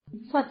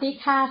สวัสดี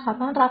ค่ะขอ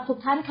ต้อนรับทุก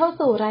ท่านเข้า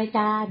สู่ราย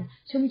การ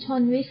ชุมช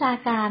นวิชา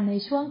การใน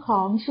ช่วงข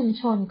องชุม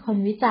ชนคน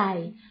วิจัย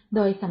โด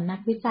ยสำนัก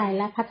วิจัย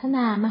และพัฒน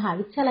ามหา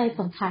วิทยาลัยส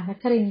งขลาน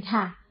ครินทร์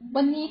ค่ะ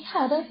วันนี้ค่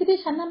ะเรื่องที่ดิ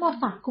ฉันนำมา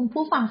ฝากคุณ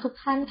ผู้ฟังทุก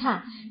ท่านค่ะ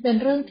เป็น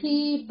เรื่องที่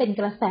เป็น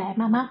กระแส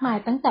มามากมาย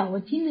ตั้งแต่วั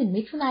นที่1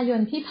มิถุนาย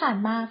นที่ผ่าน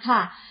มาค่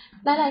ะ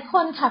หลายๆค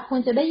นค่ะคว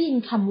รจะได้ยิน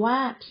คำว่า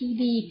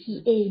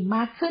PDPA ม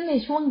ากขึ้นใน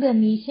ช่วงเดือน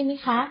นี้ใช่ไหม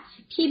คะ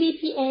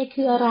PDPA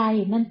คืออะไร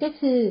นั่นก็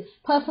คือ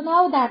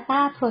Personal Data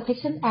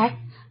Protection Act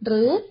ห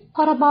รือพ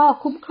รบ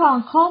คุ้มครอง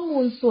ข้อมู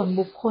ลส่วน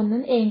บุคคล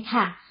นั่นเอง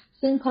ค่ะ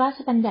ซึ่งพระราช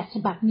บัญญัติฉ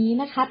บับนี้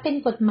นะคะเป็น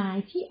กฎหมาย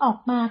ที่ออก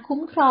มาคุ้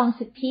มครอง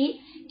สิทธิ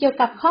เกี่ยว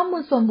กับข้อมู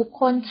ลส่วนบุค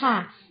คลค่ะ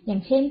อย่า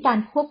งเช่นการ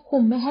ควบคุ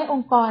มไม่ให้อ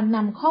งค์กรน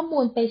ำข้อมู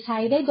ลไปใช้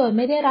ได้โดยไ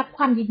ม่ได้รับค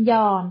วามยินย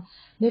อม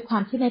ด้วยควา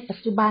มที่ในปัจ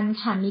จุบัน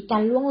ค่ะมีกา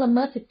รล่วงละเ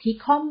มิดสิทธิ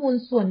ข้อมูล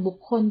ส่วนบุค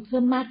คลเพิ่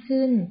มมาก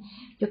ขึ้น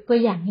ยกตัว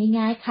อย่าง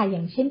ง่ายๆค่ะอย่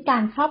างเช่นกา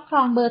รครอบคร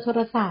องเบอร์โท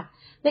รศัพท์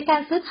ในกา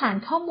รซื้อฐาน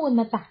ข้อมูล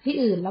มาจากที่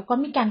อื่นแล้วก็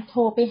มีการโท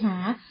รไปหา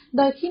โ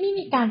ดยที่ไม่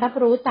มีการรับ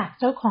รู้จาก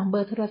เจ้าของเบ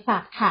อร์โทรศั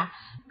พท์ค่ะ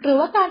หรือ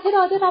ว่าการที่เร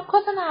าได้รับโฆ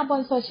ษณาบ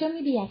นโซเชียล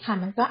มีเดียค่ะ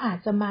มันก็อาจ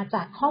จะมาจ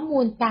ากข้อมู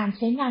ลการใ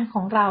ช้งานข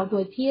องเราโด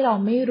ยที่เรา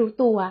ไม่รู้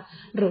ตัว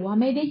หรือว่า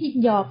ไม่ได้ยิน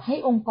ยอมให้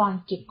องค์กร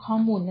เก็บข้อ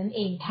มูลนั่นเ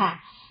องค่ะ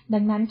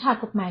ดังนั้นค่ะ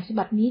กฎหมายฉ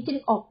บับนี้จึง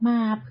ออกมา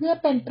เพื่อ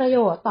เป็นประโย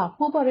ชน์ต่อ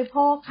ผู้บริโภ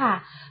คค่ะ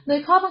โดย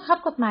ข้อบังคับ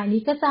กฎหมาย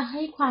นี้ก็จะใ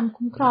ห้ความ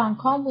คุ้มครอง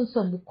ข้อมูลส่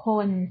วนบุคค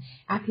ล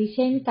อาทิเ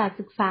ช่นการ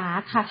ศึกษา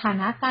ค่ะฐา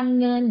นะการ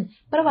เงิน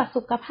ประวัติ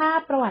สุขภาพ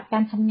ประวัติกา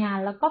รทำงาน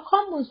แล้วก็ข้อ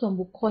มูลส่วน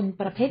บุคคล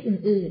ประเภท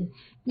อื่น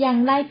ๆอย่าง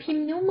ลายพิม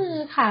พ์นิ้วมือ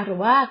ค่ะหรือ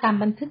ว่าการ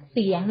บันทึกเ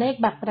สียงเลข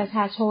บัตรประช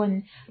าชน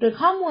หรือ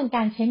ข้อมูลก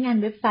ารใช้งาน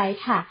เว็บไซ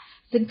ต์ค่ะ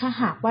ซึ่งถ้า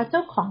หากว่าเจ้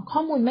าของข้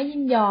อมูลไม่ยิ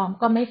นยอม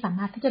ก็ไม่สาม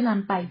ารถที่จะน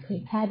ำไปเผย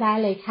แพร่ได้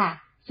เลยค่ะ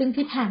ซึ่ง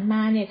ที่ผ่านม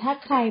าเนี่ยถ้า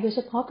ใครโดยเฉ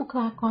พาะบุค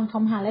ลากรขอ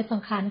งมหาวิทยาลัยส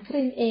งขลานค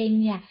รินทร์เอง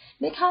เนี่ย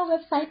ได้เข้าเว็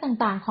บไซต์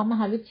ต่างๆของม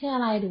หาวิทยา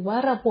ลัยหรือว่า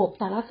ระบบ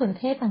สารสน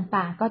เทศ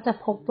ต่างๆก็จะ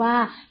พบว่า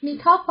มี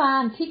ข้อควา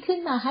มที่ขึ้น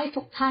มาให้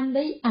ทุกท่านไ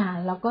ด้อ่าน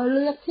แล้วก็เ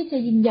ลือกที่จะ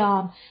ยินยอ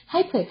มให้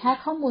เผยแพร่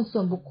ข้อมูลส่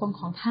วนบุคคล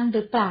ของท่านห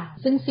รือเปล่า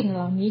ซึ่งสิ่งเห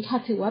ล่านี้ค่ะ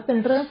ถือว่าเป็น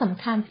เรื่องส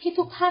ำคัญที่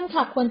ทุกท่าน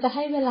ค่ะควรจะใ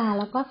ห้เวลา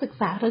แล้วก็ศึก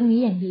ษาเรื่องนี้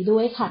อย่างดีด้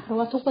วยค่ะเพราะ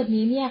ว่าทุกวัน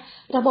นี้เนี่ย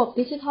ระบบ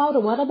ดิจิทัลห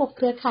รือว่าระบบเ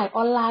ครือข่ายอ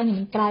อนไลน์เนี่ย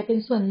มันกลายเป็น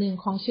ส่วนหนึ่ง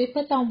ของชีวิตป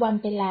ระจำวัน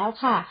ไปแล้ว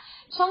ค่ะ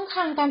ช่องท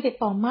างการติด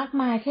ต่อมาก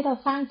มายที่เรา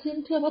สร้างขึ้น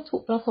เพื่อวัตถุ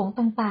ประสงค์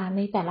ต่างๆใ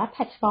นแต่ละแพ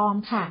ลตฟอร์ม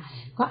ค่ะ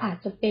ก็อาจ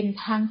จะเป็น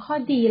ทั้งข้อ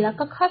ดีแล้ว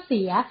ก็ข้อเ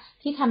สีย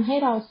ที่ทำให้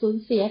เราสูญ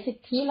เสียสิท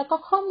ธิแล้วก็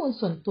ข้อมูล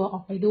ส่วนตัวอ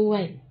อกไปด้ว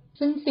ย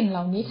ซึ่งสิ่งเห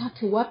ล่านี้ค่ะ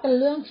ถือว่าเป็น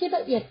เรื่องที่ล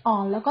ะเอียดอ่อ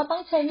นแล้วก็ต้อ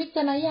งใช้วิจ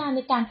ารณญาณใน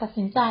การตัด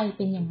สินใจเ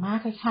ป็นอย่างมาก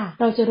เลยค่ะ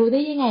เราจะรู้ไ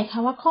ด้ยังไงคะ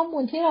ว่าข้อมู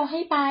ลที่เราให้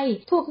ไป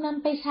ถูกน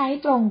ำไปใช้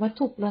ตรงวัต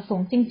ถุประสง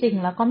ค์จริง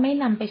ๆแล้วก็ไม่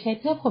นำไปใช้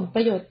เพื่อผลป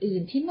ระโยชน์อื่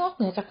นที่นอกเ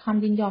หนือจากความ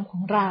ยินยอมขอ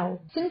งเรา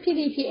ซึ่ง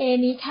PDPA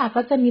นี้ค่ะ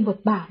ก็จะมีบท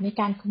บาทใน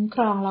การคุ้มค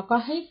รองแล้วก็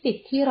ให้สิท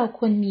ธิที่เราค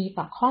วรมี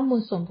ต่อข้อมู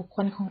ลส่วนบุคค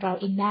ลของเรา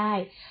เองได้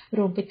ร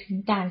วมไปถึง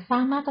การสร้า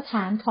งมาตรฐ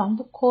านของ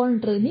บุคคล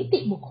หรือนิติ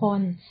บุคค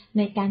ลใ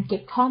นการเก็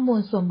บข้อมูล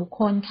ส่วนบุค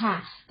คลค่ะ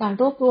การ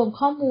รวบรวม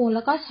ข้อมูลแ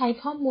ล้วก็ใช้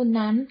ข้อมูล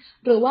นั้น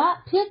หรือว่า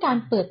เพื่อการ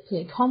เปิดเผ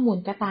ยข้อมูล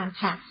ก็ตาม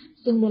ค่ะ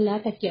ซึ่งล้วนแล้ว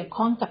แต่เกี่ยว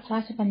ข้องกับพระร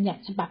าชบัญญั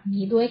ติฉบับ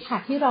นี้ด้วยค่ะ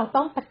ที่เรา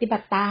ต้องปฏิบั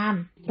ติตาม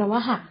เพราะว่า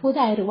หากผู้ใ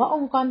ดหรือว่าอ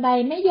งค์กรใด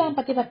ไม่ยอม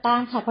ปฏิบัติตา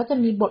มค่ะก็จะ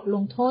มีบทล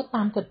งโทษต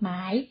ามกฎหม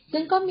าย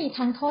ซึ่งก็มี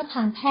ทั้งโทษท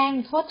างแพ่ง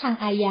โทษทาง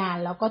อาญา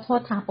แล้วก็โท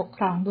ษทางปกค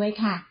รองด้วย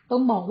ค่ะต้อ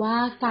งบอกว่า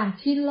การ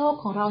ที่โลก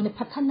ของเราเนี่ย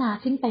พัฒนา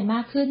ขึ้นไปมา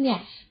กขึ้นเนี่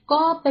ย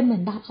ก็เป็นเหมื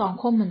อนดาบสอง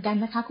คมเหมือนกัน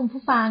นะคะคุณ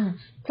ผู้ฟัง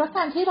เพราะก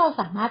ารที่เรา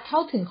สามารถเข้า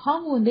ถึงข้อ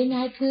มูลได้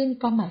ง่ายขึ้น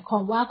ก็หมายควา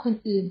มว่าคน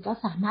อื่นก็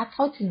สามารถเ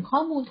ข้าถึงข้อ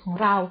มูลของ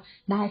เรา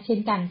ได้เช่น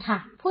กันค่ะ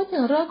พูดถึ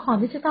งเรื่องของ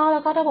ดิจิทัลแ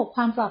ล้วก็ระบบค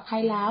วามปลอดภั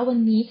ยแล้ววัน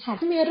นี้ค่ะ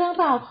ที่มีเรื่อง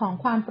ราวของ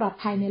ความปลอด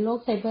ภัยในโลก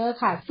ไซเบอร์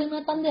ค่ะซึ่งเมื่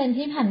อต้นเดือน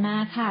ที่ผ่านมา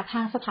ค่ะท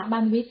างสถาบั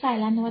นวิจัย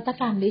และนวัต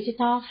กรรมดิจิ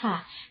ทัลค่ะ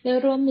ได้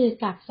ร่วมมือ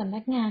กับสำ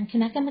นักงานค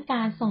ณะกรรมก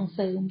ารส่งเ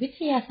สริมวิ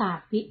ทยาศาสต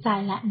ร์วิจัย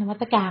และนวั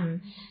ตกรรม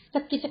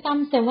จัดกิจกรรม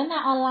เสวนา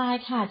ออนไล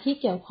น์ค่ะที่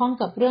เกี่ยวข้อง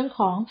กับเรื่อง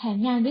ของแผน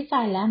งานวิ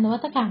จัยและนวั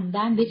ตกรรม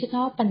ด้านดิจิ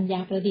ทัลปัญญา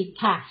ประดิษฐ์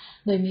ค่ะ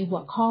โดยมีหั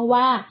วข้อ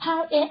ว่า How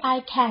AI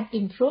can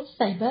improve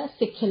cyber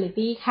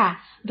security ค่ะ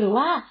หรือ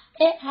ว่า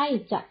AI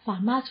จะสา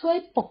มารถช่วย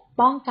ปก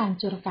ป้องการ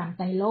โจรกรรม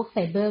ในโลกไซ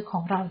เบอร์ขอ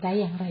งเราได้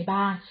อย่างไร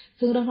บ้าง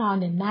ซึ่งเรื่องราว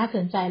เนี่ยน่าส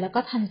นใจแล้วก็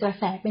ทันกระ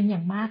แสเป็นอย่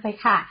างมากเลย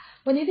ค่ะ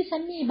วันนี้ดิฉั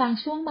นมีบาง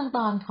ช่วงบางต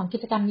อนของกิ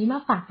จกรรมนี้มา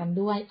ฝากกัน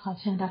ด้วยขอ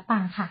เชิญรับฟั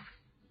งค่ะ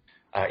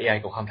AI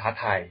กับความท้า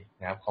ทาย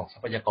นะครับของทรั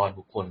พยากร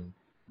บุคคล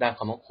ด้านค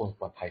วามมั่นคง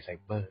ปลอดภัยไซ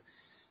เบอร์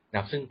นะค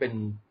รับซึ่งเป็น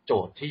โจ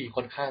ทย์ที่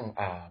ค่อนข้าง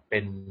เ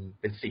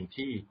ป็นสิ่ง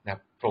ที่นะครั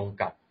บตรง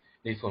กับ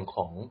ในส่วนข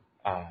อง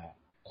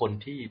คน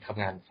ที่ท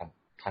ำงาน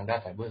ทางด้าน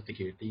Cyber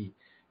Security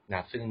นะค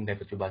รับซึ่งใน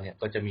ปัจจุบันเนี่ย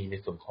ก็จะมีใน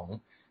ส่วนของ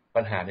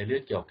ปัญหาในเรื่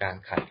องเกี่ยวกับการ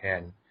ขาดแคล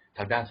นท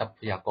างด้านทรั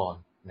พยากร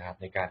นะครับ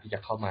ในการที่จะ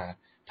เข้ามา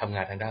ทำง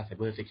านทางด้าน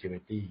Cyber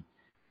Security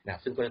น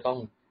ะซึ่งก็จะต้อง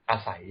อา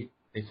ศัย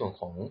ในส่วน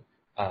ของ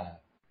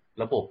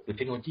ระบบหรือเ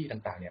ทคโนโลยี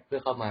ต่างๆเนี่ยเพื่อ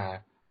เข้ามา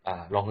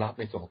รองรับ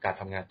ในส่วนของการ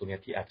ทำงานตัว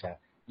นี้ที่อาจจะ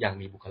ยัง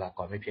มีบุคลาก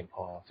รไม่เพียงพ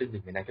อซึ่งห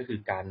นึ่งในนั้นก็คือ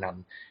การน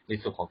ำใน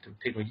ส่วนของ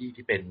เทคโนโลยี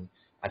ที่เป็น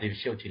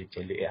artificial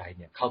intelligence หรือ AI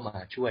เนี่ยเข้ามา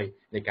ช่วย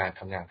ในการ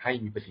ทำงานให้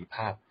มีประสิทธิภ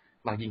าพ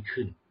มากยิ่ง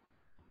ขึ้น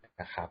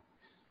นะครับ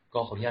ก็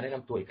ขออนุญาตแนะน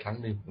ำตัวอีกครั้ง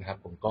หนึ่งนะครับ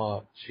ผมก็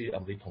ชื่ออ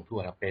มฤทธิ์ ทองทั่ว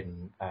ครับเป็น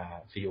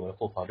CEO และ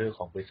Co-founder ข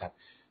องบริษัท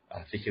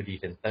Security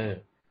Center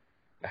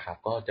นะครับ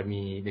ก็จะ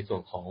มีในส่ว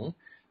นของ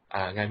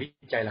งานวิ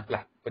จัยห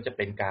ลักๆก็จะเ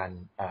ป็นการ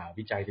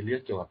วิจัยในเรื่อ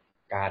งเกี่ยวกับ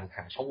การห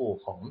าช่องโหว่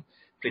ของ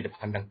ผลิต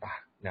ภัณฑ์ต่า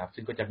งๆนะครับ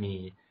ซึ่งก็จะมี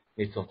ใ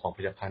นส่วนของผ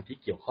ลิตภัณฑ์ที่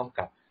เกี่ยวข้อง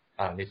กับ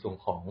ในส่วน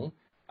ของ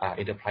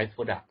enterprise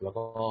product แล้ว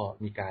ก็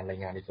มีการราย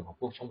งานในส่วนของ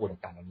พวกช่องโหว่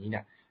ต่างๆเหล่านี้เ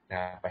นี่ยน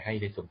ะไปให้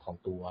ในส่วนของ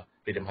ตัว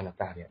ผลิตภัณฑ์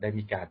ต่างๆเนี่ยได้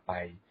มีการไป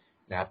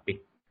นะครับปิด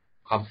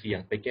ความเสี่ยง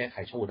ไปแก้ไข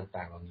ช่องโหว่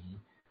ต่างๆเหล่านี้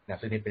นะ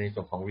ซึ่งนี่เป็นในส่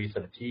วนของ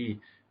research ที่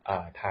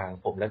ทาง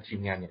ผมและทีม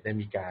งานเนี่ยได้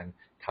มีการ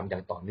ทำอย่า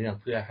งต่อเนื่อง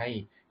เพื่อให้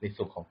ใน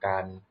ส่วนของกา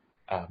ร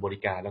บริ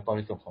การแล้วก็ใ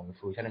นส่วนของโซ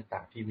ลูชันต่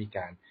างๆที่มีก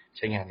ารใ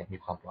ช้งานเนี่ยมี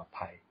ความปลอด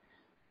ภัย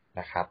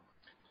นะครับ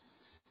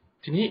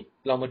ทีนี้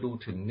เรามาดู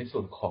ถึงในส่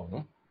วนของ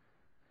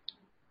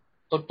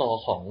ต้นตอ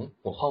ของ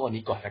หัวข้อวัน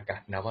นี้ก่อนละกั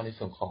นนะว่าใน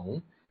ส่วนของ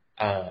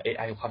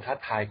AI ความท้า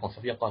ทายของทรั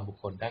พยากรบุค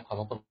คลด้านความ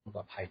มั่นคงป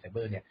ลอดภัยไซเบ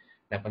อร์เนี่ย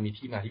นะมันมี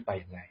ที่มาที่ไป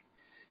ยังไง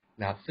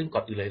นะครับซึ่งก่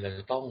อนอื่นเลยเรา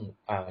จะต้อง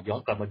ย้อ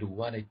นกลับมาดู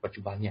ว่าในปัจ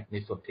จุบันเนี่ยใน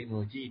ส่วนเทคโนโ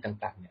ลยี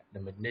ต่างๆเนี่ย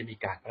มันได้มี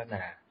การพัฒน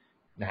า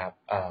นะครับ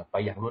ไป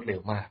อย่างรวดเร็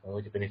วมากไม่ว่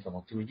าจะเป็นในส่วนข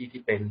องเทคโนโลยี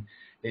ที่เป็น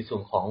ในส่ว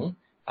นของ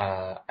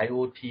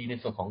IoT ใน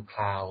ส่วนของ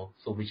Cloud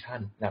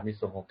Solution นะครับใน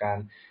ส่วนของการ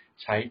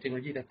ใช้เทคโนโล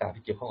ยีต่างๆ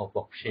ที่เกี่ยวข้องกับ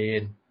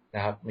Blockchain น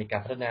ะครับในการ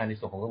พัฒนาใน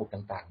ส่วนของระบบ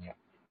ต่างๆเนี่ย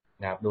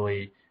นะครับโดย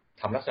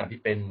ทำลักษณะ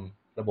ที่เป็น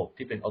ระบบ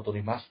ที่เป็น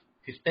autonomous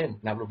system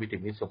นะครับรวมไปถึ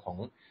งในส่วนของ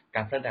ก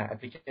ารพัฒนาแอป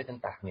พลิเคชัน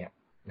ต่างๆเนี่ย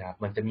นะครับ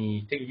มันจะมี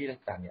เทคโนโลยี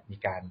ต่างๆเนี่ยมี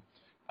การ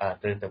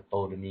เจริญเติบโต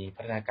หรือมี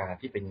พัฒนาการ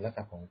ที่เป็นลักษ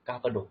ณะของก้าว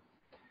กระโดด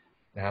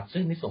นะครับ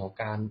ซึ่งในส่วนของ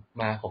การ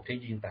มาของเทคโน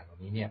โลยีต่างๆเหล่า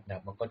นี้เนี่ยนะค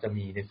รับมันก็จะ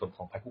มีในส่วนข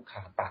องภัยคุกค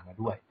ามตามมา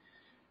ด้วย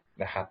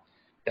นะครับ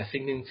แต่สิ่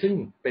งหนึ่งซึ่ง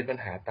เป็นปัญ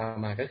หาตาม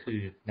มาก็คือ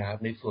นะครับ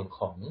ในส่วน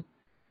ของ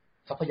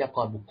ทรัพยาก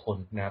รบุคคล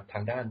นะครับท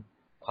างด้าน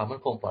ความมั่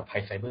นคงปลอดภั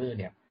ยไซเบอร์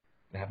เนี่ย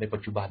นะครับในปั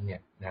จจุบันเนี่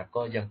ยนะครับ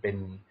ก็ยังเป็น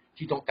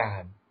ที่ต้องกา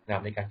รนะครั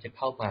บในการจะเ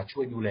ข้ามาช่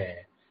วยดูแล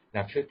นะ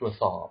ครับช่วยตรวจ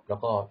สอบแล้ว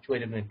ก็ช่วย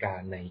ดำเนินการ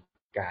ใน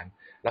การ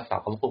รักษา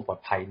ความมั่นคงปลอ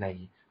ดภัยใน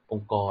อ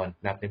งค์กร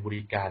นะครับในบ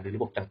ริการหรือร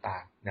ะบบต่า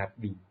งๆนะครับ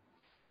อยู่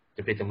จ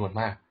ะเป็นจำนวน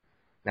มาก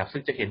นะครับซึ่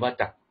งจะเห็นว่า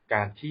จากก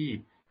ารที่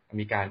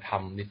มีการท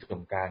ำในส่วน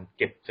ของการ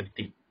เก็บสถิ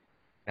ติ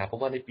นะเพรา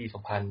ะว่าในปี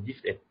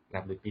 2021 นะค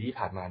รับหรือปีที่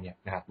ผ่านมาเนี่ย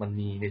นะครับมัน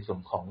มีในส่วน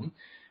ของ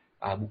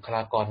บุคล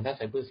ากรทางด้าน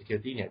Cyber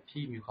Security เนี่ย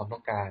ที่มีความต้อ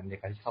งการใน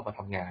การที่เข้ามาท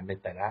ำงานใน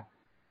แต่ละ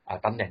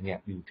ตำแหน่งเนี่ย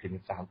อยู่ถึง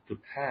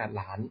 3.5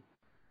 ล้าน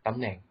ตำ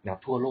แหน่งนะครั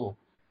บทั่วโลก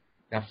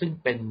นะครับซึ่ง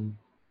เป็น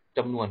จ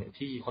ำนวน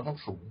ที่ค่อนข้าง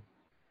สูง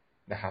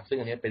นะครับซึ่ง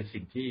อันนี้เป็น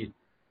สิ่งที่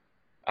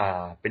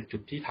เป็นจุ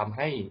ดที่ทำใ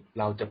ห้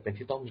เราจำเป็น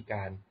ที่ต้องมีก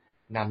าร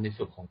นำใน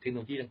ส่วนของเทคโน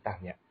โลยีต่าง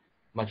ๆเนี่ย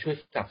มาช่วย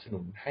สนับสนุ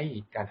นให้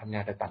การทำงา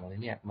นต่างๆเหล่า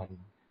นี้เนี่ย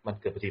มัน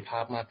เกิดประสิทธิภา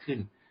พมากขึ้น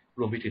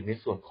รวมไปถึงใน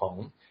ส่วนของ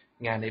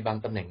งานในบาง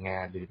ตำแหน่งงา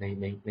นหรือ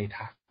ใน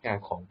ทักงาน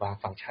ของบาง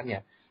ฟังก์ชันเนี่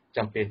ยจ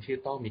ำเป็นที่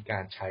ต้องมีกา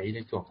รใช้ใน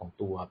ส่วนของ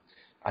ตัว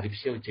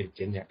artificial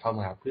intelligence เนี่ยเข้า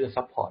มาเพื่อ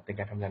ซัพพอร์ตใน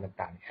การทำงาน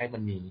ต่างๆให้มั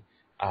นมี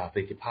ปร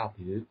ะสิทธิภาพห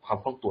รือความ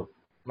คล่องตัว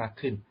มาก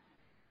ขึ้น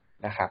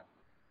นะครับ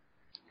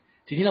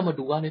ทีนี้เรามา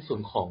ดูว่าในส่ว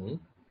นของ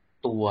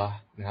ตัว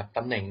นะครับต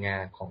ำแหน่งงา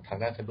นของทาง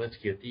ด้าน Cyber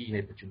Security ใน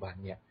ปัจจุบัน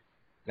เนี่ย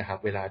นะครับ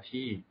เวลา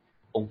ที่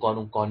องค์ก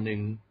รหนึ่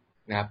ง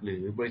นะครับหรื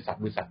อบริษัท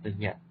หนึ่ง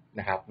เนี่ย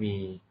นะครับ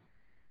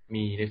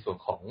มีในส่วน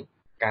ของ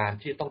การ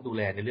ที่ต้องดูแ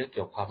ลในเรื่องเ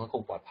กี่ยวกับความมั่นค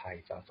งปลอดภัย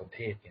สารสนเท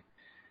ศเนี่ย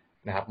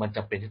นะครับมันจ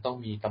ำเป็นที่ต้อง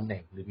มีตำแหน่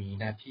งหรือมี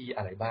หน้าที่อ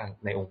ะไรบ้าง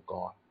ในองค์ก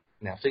ร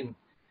นะซึ่ง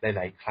ห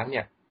ลายๆครั้งเ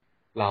นี่ย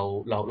เ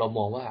ราม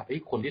องว่า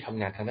คนที่ทำ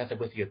งานทางด้าน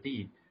Cyber Security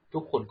ทุ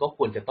กคนก็ค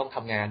วรจะต้องท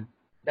ำงาน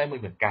ได้เ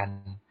หมือนกัน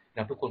น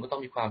ะทุกคนก็ต้อ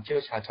งมีความเชี่ย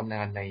วชาญชำน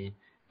าญ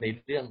ใน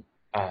เรื่อง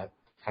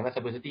ทางด้าน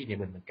Cyber Security เนี่ยเ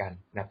หมือนกัน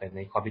นะแต่ใน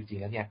ความเป็นจริง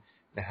แล้วเนี่ย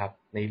นะครับ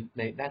ใ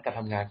นด้านการ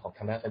ทำงานของท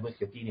างด้าน Cyber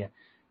Security เนี่ย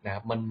นะครั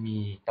บมันมี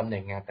ตำแหน่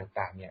งงาน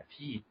ต่างๆเนี่ย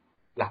ที่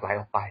หลากหลาย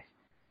ออกไป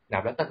น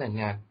ะและตำแหน่ง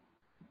งาน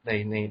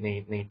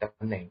ในต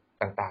ำแหน่ง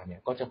ต่างๆเนี่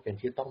ยก็จำเป็น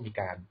ที่ต้องมี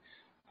การ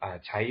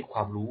ใช้คว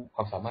ามรู้คว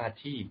ามสามารถ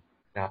ที่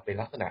นะเป็น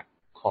ลักษณะ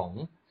ของ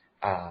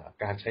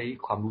การใช้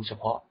ความรู้เฉ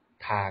พาะ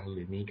ทางห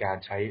รือมีการ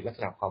ใช้ลักษ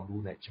ณะความรู้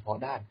ในเฉพาะ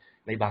ด้าน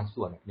ในบาง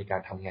ส่วนในกา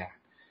รทำงาน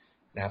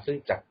นะครับซึ่ง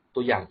จากตั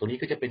วอย่างตัวนี้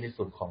ก็จะเป็นใน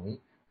ส่วนของ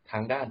ทา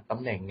งด้านต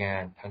ำแหน่งงา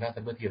นทางด้าน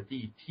Cyber Security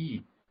ที่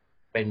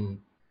เป็น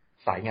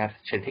สายงาน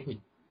เชิงเทคนิค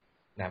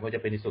นะว่าจ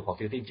ะเป็นในส่วนของ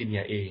Security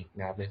Engineer เอง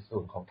นะครับในส่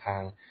วนของทา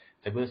ง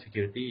Cyber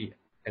Security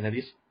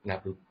Analyst นะครั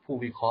บหรือผู้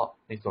วิเคราะห์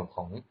ในส่วนข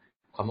อง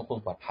ความมั่นคง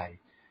ปลอดภัย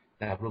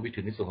นะครับรวมไปถึ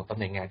งในส่วนของตำ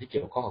แหน่งงานที่เ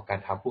กี่ยวข้องกับการ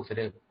ทำพวก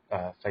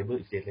Cyber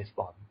Incident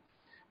Response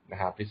นะ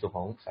ครับในส่วนข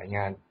องสายง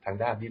านทาง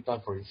ด้าน Digital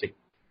Forensic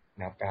น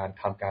ะครับการ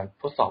ทำการ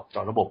ทดสอบเจ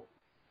าะระบบ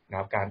นะค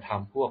รับการท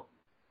ำพวก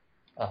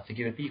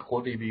security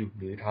code review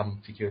หรือท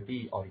ำ security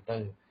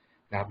auditor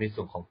นะครับใน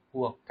ส่วนของพ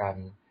วกการ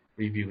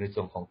รีวิวใน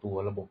ส่วนของตัว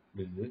ระบบห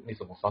รือใน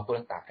ส่วนของซอฟต์แวร์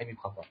ต่างๆให้มี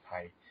ความปลอดภั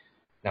ย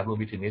นะรวม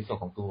ไปถึงในส่วน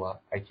ของตัว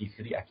IT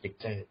security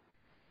architecture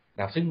น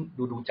ะซึ่ง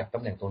ดูจากต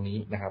ำแหน่งตรงนี้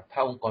นะครับถ้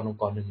าองค์กร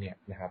หนึ่งเนี่ย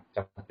นะครับจ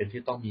ะเป็น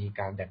ที่ต้องมี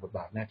การแบ่งบทบ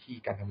าทหน้าที่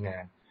การทำงา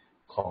น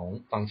ของ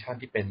ฟังก์ชัน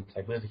ที่เป็น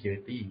Cyber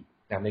Security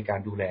นะในการ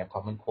ดูแลควา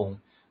มมั่นคง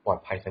ปลอด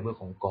ภัยไซเบอร์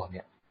ขององค์กรเ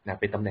นี่ยนะ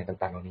เป็นตำแหน่ง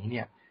ต่างๆเหล่านี้เ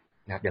นี่ย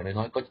นะอย่าง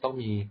น้อยๆก็จะต้อง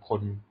มีค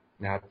น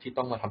นะครับที่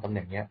ต้องมาทำตำแห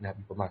น่งนี้นะ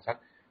ประมาณสัก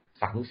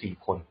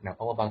 3-4 คนนะเ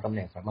พราะว่าบางตำแห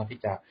น่งสามารถที่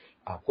จะ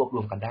ควบร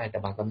วมกันได้แต่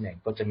บางตำแหน่ง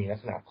ก็จะมีลัก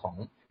ษณะของ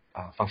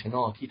ฟังก์ชันน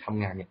อลที่ท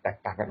ำงานเนี่ยแตก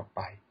ต่างกันออกไ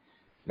ป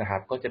นะครั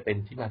บก็จะเป็น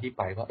ที่มาที่ไ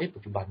ปว่าปั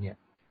จจุบันเนี่ย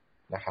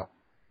นะครับ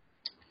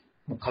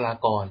บุคลา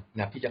กรน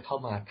ะที่จะเข้า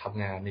มาท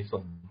ำงานในส่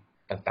วน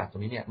ต่างๆตร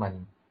งนี้เนี่ยมัน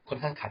ค่อน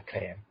ข้างขาดแคล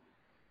น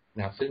น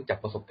ะครับซึ่งจาก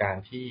ประสบการ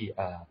ณ์ที่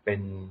เป็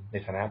นใน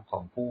ฐานะขอ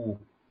งผู้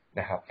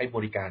นะครับให้บ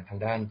ริการทาง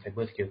ด้าน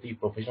Cyber Security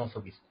Professional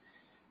Service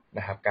น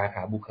ะครับการห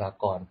าบุคลา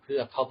กรเพื่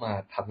อเข้ามา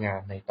ทำงาน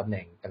ในตำแห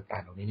น่งต่า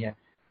งๆเหล่านี้เนี่ย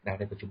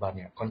ในปัจจุบันเ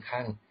นี่ยค่อนข้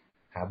าง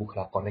หาบุค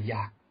ลากรได้ย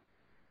าก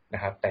น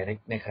ะครับแต่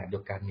ในขณะเดี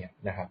ยวกันเนี่ย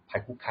นะครับภั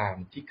ยคุกคาม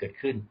ที่เกิด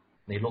ขึ้น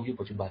ในโลกยุค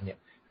ปัจจุบันเนี่ย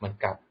มัน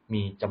กลับ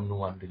มีจำน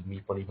วนหรือมี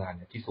ปริมาณเ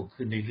นี่ยที่สูง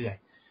ขึ้นเรื่อย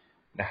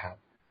ๆนะครับ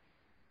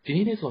ที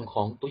นี้ในส่วนข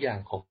องตัวอย่าง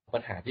ของปั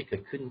ญหาที่เกิ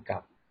ดขึ้นกั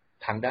บ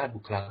ทางด้าน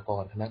บุคลาก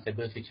รทางด้าน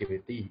Cyber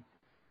Security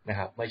นะค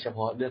รับไม่เฉพ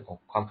าะเรื่องของ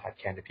ความขาด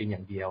แคลนแต่เพียงอย่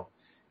างเดียว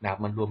นะครับ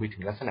มันรวมไปถึ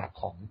งลักษณะ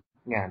ของ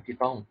งานที่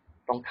ต้อง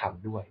ท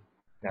ำด้วย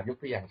นะครับยก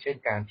ตัวอย่างเช่น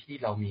การที่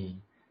เรามี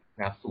น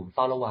ะครับศูนย์เ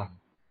ฝ้าระวัง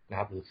นะค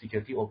รับหรือ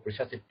Security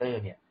Operation Center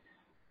เนี่ย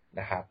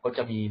นะครับก็จ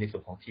ะมีในส่ว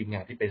นของทีมงา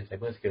นที่เป็น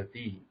Cyber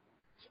Security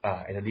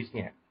Analyst เ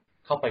นี่ย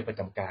เข้าไปประ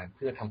จำการเ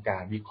พื่อทำกา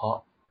รวิเคราะ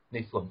ห์ใน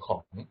ส่วนขอ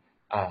ง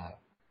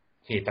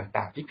เหตุ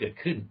ต่างๆที่เกิด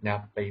ขึ้นนะครั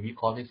บไปวิเ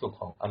คราะห์ในส่วน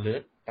ของ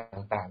alert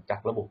ต่างๆจา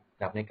กระบบน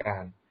ะครับในกา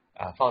ร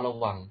เฝ้าระ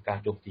วังการ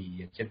โจมตี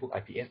อย่างเช่นพวก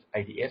IPS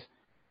IDS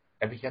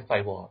Application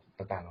Firewall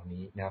ต่างๆเหล่า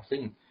นี้นะครับซึ่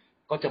ง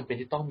ก็จำเป็น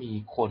ที่ต้องมี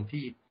คน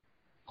ที่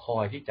คอ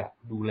ยที่จะ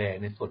ดูแล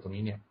ในส่วนตรง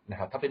นี้เนี่ยนะ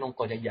ครับถ้าเป็นองค์ก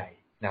รใหญ่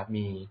ๆนะครับ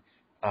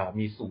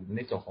มีศูนย์ใน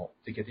ส่วนของ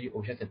Security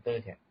Operation Center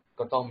เนี่ย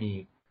ก็ต้องมี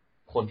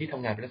คนที่ท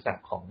ำงานเป็นลักษณะ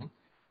ของ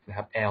นะค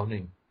รับ L1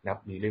 นะครั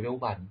บหรือ Level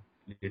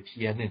 1 หรือ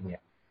Tier 1เนี่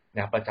ยน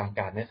ะครับประจำก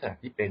ารในลักษณะ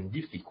ที่เป็น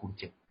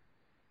 24/7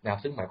 นะครับ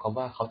ซึ่งหมายความ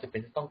ว่าเขาจะเป็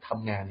นต้องท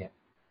ำงานเนี่ย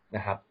น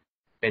ะครับ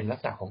เป็นลัก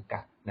ษณะของก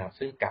ะนะครับ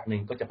ซึ่งกะหนึ่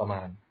งก็จะ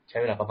ใช้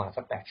เวลาประมาณ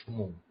สัก8 ชั่วโ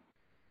มง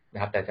น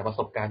ะครับแต่จากประ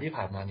สบการณ์ที่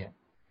ผ่านมาเนี่ย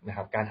นะค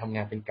รับการทำง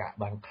านเป็นกะ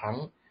บางครั้ง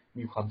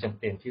มีความจำ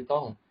เป็นที่ต้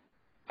อง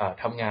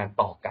ทำงาน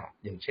ต่อกะ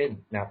อย่างเช่น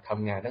นะครับท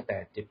ำงานตั้งแต่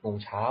7 โมง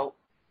เช้า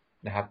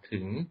นะครับ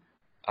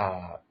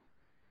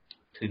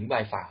ถึงบ่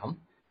าย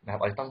 3นะครั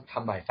บอาจจะต้องท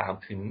ำบ่าย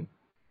 3ถึง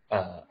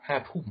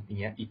5 ทุ่มอย่าง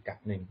เงี้ยอีกกะ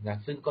หนึ่งนะ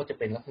ซึ่งก็จะ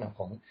เป็นลักษณะ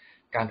ของ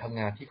การทำ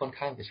งานที่ค่อน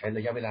ข้างจะใช้ร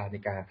ะยะเวลาใน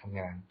การทำ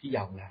งานที่ย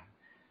าวนาน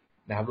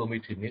นะครับรวมไป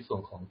ถึงในส่ว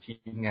นของที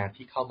มงาน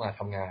ที่เข้ามา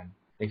ทำงาน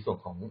ในส่วน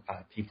ของ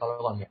ทีมเฝ้า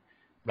ระวังเนี่ย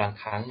บาง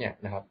ครั้งเนี่ย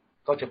นะครับ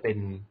ก็จะเป็น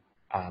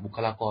บุค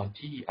ลากร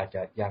ที่อาจจ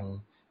ะยัง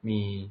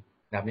มี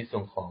นะครับในส่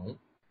วนของ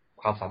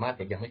ความสามารถ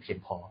ยังไม่เพียง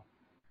พอ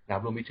นะครั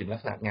บรวมไปถึงลัก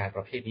ษณะงานป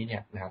ระเภทนี้เนี่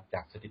ยนะครับจ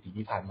ากสถิติ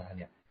ที่ผ่านมาเ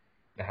นี่ย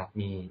นะครับ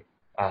มี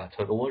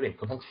turnover rate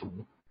ค่อนข้างสูง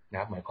นะ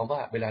ครับหมายความว่า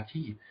เวลา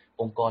ที่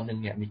องค์กรหนึ่ง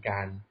เนี่ยมีก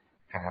าร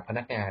หาพ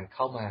นักงานเ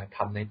ข้ามาท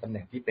ำในตำแห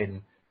น่งที่เป็น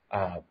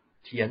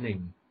Tier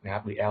 1นะครั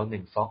บหรือ L1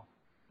 SOC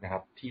นะครั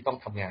บที่ต้อง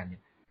ทำงานเนี่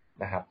ย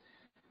นะครับ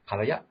ผ่าน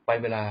ระยะไป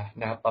เวลา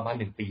นะครับประมาณ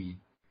1 ปี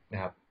น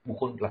ะครับบุค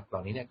คลเหล่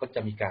านี้เนี่ยก็จ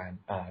ะมีการ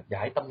ย้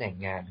ายตำแหน่ง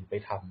งานหรือไป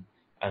ท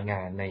ำง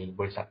านใน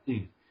บริษัท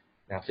อื่น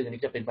นะครับซึ่งอัน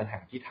นี้จะเป็นปัญหา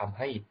ที่ทำใ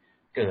ห้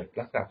เกิด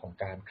ลักษณะของ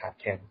การขาด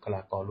แคลนบุคล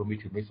ากรรวมไป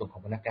ถึงในส่วนขอ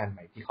งพนักงานให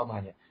ม่ที่เข้ามา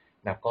เนี่ย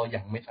นะก็ยั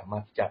งไม่สามาร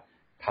ถที่จะ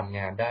ทำง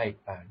านได้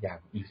อย่าง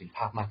มีประสิทธิภ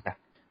าพมากนัก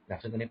น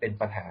ะซึ่งอันนี้เป็น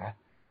ปัญหา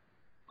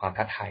ความ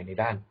ท้าทายใน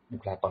ด้านบุ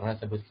คลากรด้าน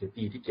Cyber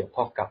Security ที่เกี่ยว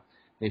ข้องกับ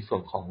ในส่ว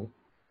นของ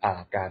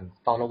การ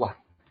เฝ้าระวัง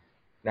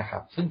นะครั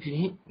บซึ่งที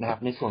นี้นะครับ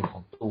ในส่วนขอ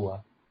งตัว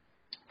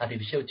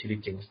artificial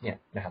intelligence เนี่ย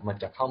นะครับมัน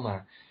จะเข้ามา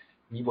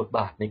มีบทบ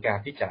าทในการ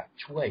ที่จะ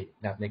ช่วย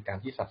นะครับในการ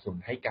ที่สนับสนุน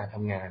ให้การท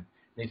ำงาน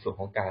ในส่วน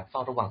ของการเฝ้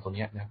าระวังตัว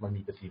นี้นะมัน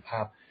มีประสิทธิภา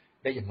พ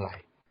ได้อย่างไร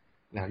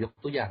นะยก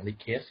ตัวอย่างใน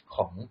เคสข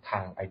องท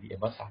าง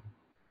IBM Watson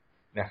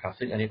นะครับ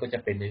ซึ่งอันนี้ก็จะ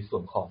เป็นในส่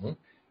วนของ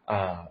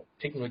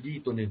เทคโนโลยี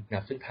ตัวหนึ่งน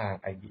ะซึ่งทาง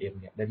IBM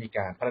เนี่ยได้มีก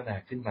ารพัฒนา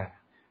ขึ้นมา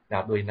น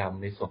ะโดยน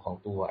ำในส่วนของ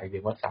ตัว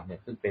IBM Watson เนี่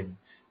ยซึ่งเป็น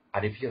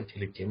artificial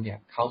intelligence เนี่ย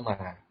เข้ามา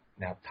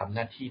นะครับทำห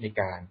น้าที่ใน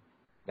การ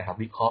นะครับ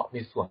วิเคราะห์ใน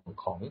ส่วน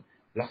ของ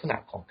ลักษณะ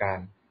ของการ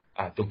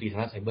โจมตีทา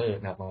งด้านไซเบอร์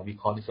นะครับมาวิเ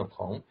คราะห์ในส่วนข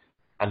อง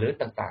alert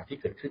ต่างๆที่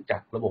เกิดขึ้นจา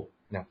กระบบ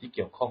นะครับที่เ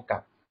กี่ยวข้องกั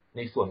บใ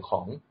นส่วนขอ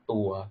งตั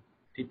ว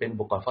ที่เป็นอุ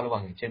ปกรณ์เฝ้าระวั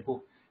งอย่างเช่นพวก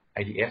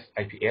IDS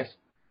IPS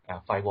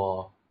firewall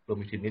รวม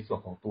ไปถึงในส่วน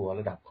ของตัว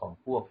ระดับของ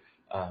พวก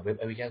Web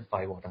Application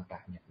Firewall ต่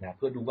างๆเนี่ยนะเ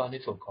พื่อดูว่าใน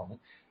ส่วนของ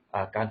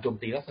การโจม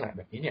ตีลักษณะแ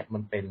บบนี้เนี่ยมั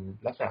นเป็น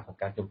ลักษณะของ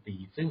การโจมตี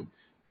ซึ่ง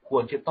คว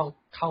รจะต้อง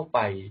เข้าไป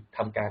ท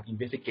ำการ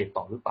investigate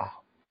ต่อหรือเปล่า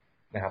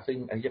นะครับซึ่ง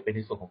อันนี้จะเป็นใ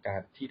นส่วนของกา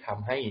รที่ท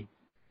ำให้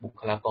บุ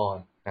คลากร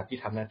นะที่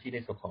ทำหน้าที่ใน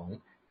ส่วนของ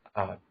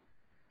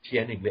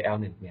Tier 1 หรือ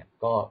L1 เนี่ย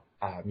ก็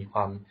มีคว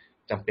าม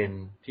จำเป็น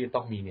ที่ต้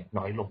องมีเนี่ย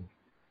น้อยลง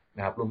น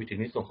ะครับรวมไปถึง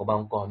ในส่วนของบาง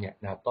องค์กรเนี่ย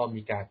นะครับก็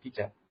มีการที่จ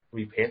ะ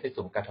replace ในส่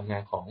วนของการทำงา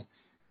นของ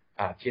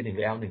Tier 1 ห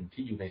รือ L1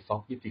 ที่อยู่ใน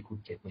SOC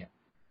 24/7 เนี่ย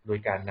โดย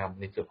การนำ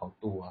ในส่วนของ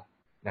ตัว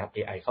นะครับ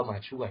AI เข้ามา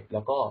ช่วยแ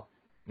ล้วก็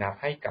นะครับ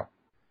ให้กับ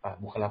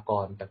บุคลาก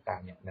รต่า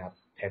งๆเนี่ยนะครับ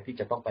แทนที่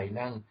จะต้องไป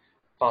นั่ง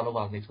เฝ้าระ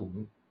วังในศูน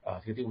ย์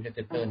Security Operation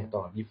Center เนี่ยต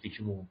ลอด 24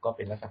 ชั่วโมงก็เ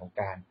ป็นลักษณะของ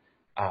การ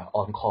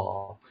on call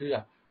เพื่อ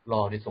ร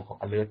อในส่วนของ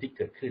alert ที่เ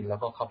กิดขึ้นแล้ว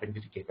ก็เข้าไป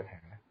investigate ปัญห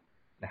า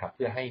นะครับเ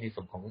พื่อให้ในส่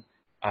วนของ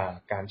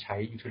การใช้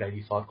utilize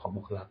resource ของ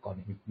บุคลากร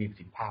มีประ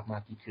สิทธิภาพมา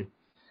กยิ่งขึ้น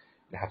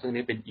นะครับซึ่ง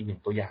นี้เป็นอีกหนึ่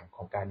งตัวอย่างข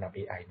องการนำ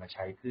AI มาใ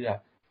ช้เพื่อ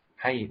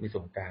ให้ในส่ว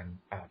นของการ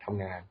ท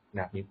ำงาน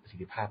มีประสิท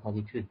ธิภาพมาก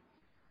ยิ่งขึ้น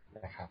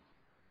นะครับ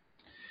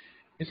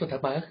ในส่วนถั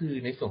ดมาก็คือ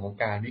ในส่วนของ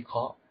การวิเคร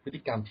าะห์พฤ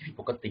ติกรรมที่ผิด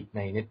ปกติใ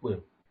นเน็ตเวิ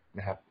ร์ก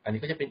นะครับอันนี้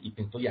ก็จะเป็นอีกห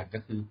นึ่งตัวอย่างก็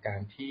คือกา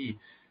รที่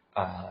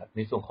ใน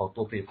ส่วนของตั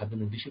วผลิตภัณฑ์ตัว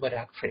หนึ่งที่ชื่อว่า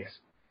Dark Trace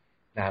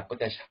นะครับก็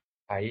จะ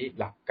ใช้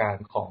หลักการ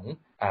ของ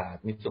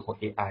ในส่วนของ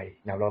AI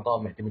นะแล้วก็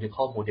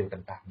Mathematical Model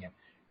ต่างๆเนี่ย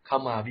เข้า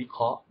มาวิเค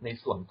ราะห์ใน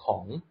ส่วนขอ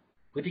ง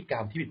พฤติกร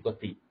รมที่ผิดปก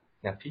ติ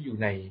นะที่อยู่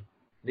ใน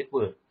เน็ตเ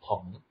วิร์ก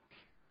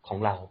ของ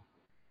เรา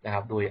นะค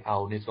รับโดยเอา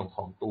ในส่วนข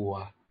องตัว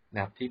น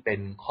ะครับที่เป็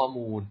นข้อ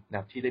มูลนะค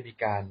รับที่ได้มี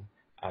การ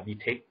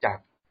detect จาก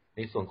ใ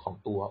นส่วนของ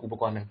ตัวอุป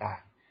กรณ์ต่า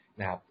งๆ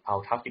นะครับเอา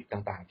ทราฟฟิก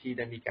ต่างๆที่ไ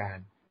ด้มีการ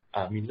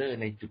มิลเลอร์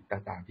ในจุด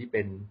ต่างๆที่เ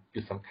ป็นจุ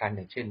ดสำคัญอ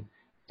ย่างเช่น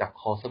จาก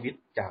คอสวิต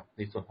จากใ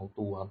นส่วนของ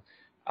ตัว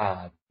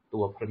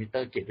พารามิเตอ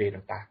ร์เกตเวย์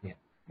ต่างๆเนี่ย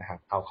นะครับ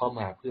เอาเข้า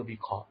มาเพื่อวิ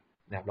เคราะห์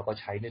นะครับแล้วก็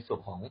ใช้ในส่วน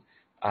ของ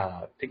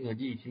เทคโนโล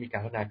ยีที่มีกา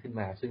รพัฒนาขึ้น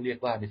มาซึ่งเรียก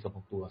ว่าในส่วนข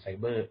องตัว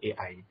Cyber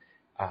AI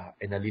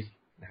Analyst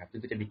นะครับซึ่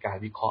งก็จะมีการ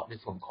วิเคราะห์ใน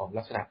ส่วนของ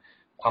ลักษณะ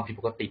ความผิด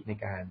ปกติใน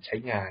การใช้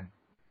งาน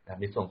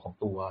ในส่วนของ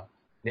ตัว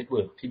เน็ตเ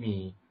วิร์กที่มี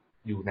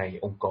อยู่ใน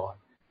องค์กร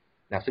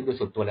นะซึ่งโดย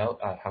ส่วนตัวแล้ว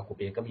ทางผม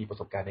เองก็มีประ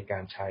สบการณ์ในกา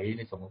รใช้ใ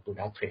นส่วนของตัว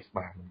Dark Trace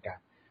มาเหมือนกัน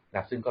น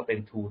ะซึ่งก็เป็น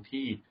tool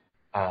ที่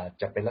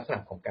จะเป็นลักษณะ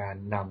ของการ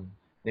น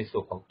ำในส่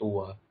วนของตัว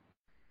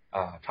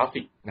ทราฟ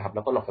ฟิกนะครับแ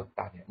ล้วก็หลอก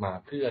ต่างๆเนี่ยมา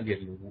เพื่อเรีย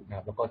นรู้นะค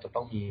รับแล้วก็จะต้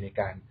องมีใน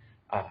การ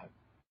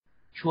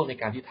ช่วงใน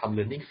การที่ทำ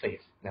learning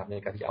phase นะครับใน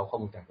การที่เอาข้อ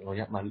มูลต่างๆเหล่า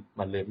นี้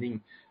มา learning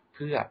เ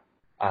พื่อ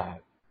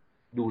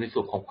ดูในส่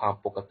วนของความ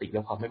ปกติแล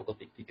ะความไม่ปก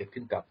ติที่เกิด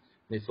ขึ้นกับ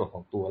ในส่วนข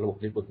องตัวระบบ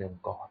เน็ตเวิร์กในอง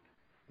ค์กร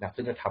นะ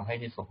ซึ่งจะทำให้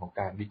ในส่วนของ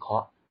การวิเครา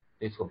ะห์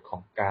ในส่วนขอ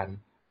งการ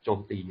โจม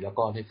ตีแล้ว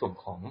ก็ในส่วน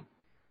ของ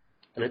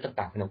อะไร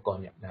ต่างๆในองค์กร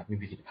เนี่ยนะมี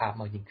ประสิทธิภาพ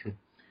มากยิ่งขึ้น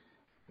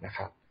นะค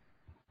รับ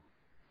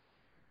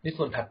ใน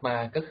ส่วนถัดมา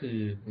ก็คือ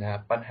นะ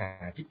ปัญหา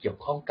ที่เกี่ยว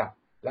ข้องกับ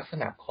ลักษ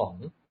ณะของ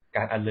ก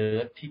าร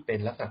alert ที่เป็น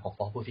ลักษณะของ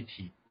false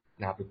positive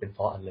นะครับหรือเป็น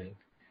false alert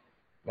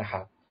นะค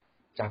รับ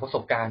จากประส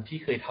บการณ์ที่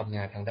เคยทำง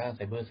านทางด้าน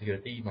Cyber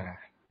Security มา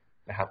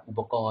นะครับอุ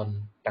ปกรณ์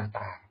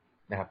ต่าง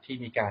ๆนะครับที่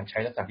มีการใช้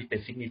ลักษณะที่เป็น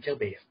signature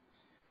base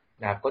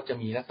นะครับก็จะ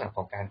มีลักษณะข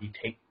องการ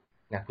detect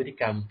นะพฤติ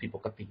กรรมผิดป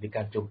กติหรือก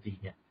ารโจมตี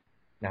เนี่ย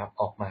นะครับ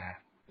ออกมา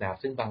นะครับ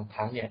ซึ่งบางค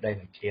รั้งเนี่ยหล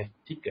ายๆเคส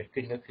ที่เกิด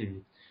ขึ้นก็คือ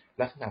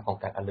ลักษณะของ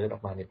การ alert ออ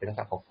กมาเนี่ยเป็นลักษ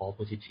ณะของ false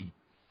positive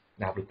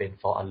นะครับหรือเป็น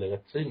false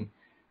alert ซึ่ง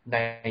ใน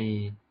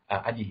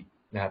อดีต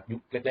นะครับยุ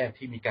คแรกๆ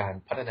ที่มีการ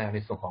พัฒนาใน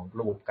ส่วนของ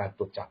ระบบการต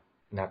รวจจับ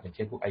นะครับอย่างเ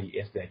ช่นพวก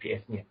IDS หรือ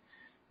IPS เนี่ย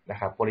นะ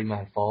ครับปริมา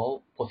ณ false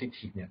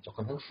positive เนี่ยจะค่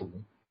อนข้างสูง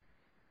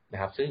นะ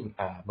ครับซึ่ง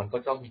มันก็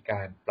ต้องมีก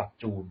ารปรับ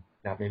จูน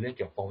นะครับในเรื่องเ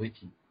กี่ยวกับ false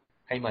positive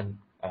ให้มัน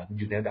อ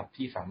ยู่ในระดับ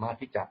ที่สามารถ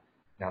ที่จะ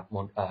นะครับ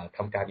ท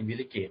ำการ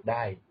investigate ไ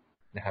ด้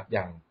นะครับอ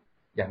ย่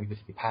างมีประ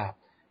สิทธิภาพ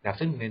นะครับ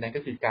ซึ่งในนั้น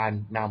ก็คือการ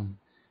น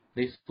ำใน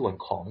ส่วน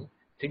ของ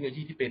เทคโนโล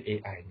ยีที่เป็น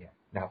AI เนี่ย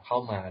นะครับเข้า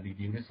มา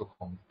reduce ในส่วนข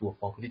องตัว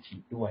false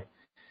positive ด้วย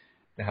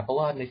นะครับเพราะ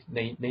ว่า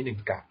ในหนึ่ง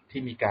กะ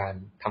ที่มีการ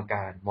ทำก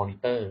าร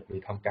monitor หรื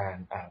อทำกา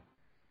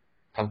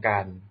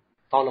ร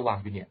เฝ้าระวัง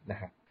อยู่เนี่ยนะ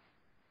ครับ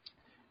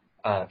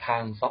ทา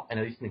ง SOC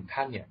Analyst หนึ่งท่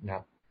านเนี่ยนะค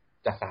รับ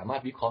จะสามาร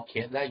ถวิเคราะห์เค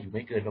สได้อยู่ไ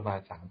ม่เกินประมาณ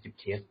30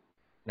เคส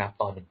นะครับ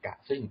ต่อหนึ่งกะ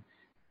ซึ่ง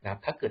นะครับ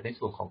ถ้าเกิดใน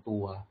ส่วนของตั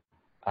ว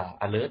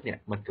alert เนี่ย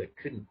มันเกิด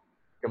ขึ้น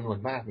จำนวน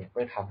มากเนี่ยก็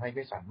จะทำให้ไ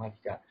ม่สามารถ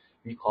ที่จะ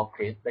วิเคราะห์เค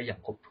สได้อย่าง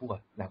ครบถ้วน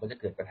นะก็จะ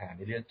เกิดปัญหาใ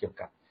นเรื่องเกี่ยว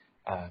กับ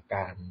ก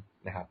าร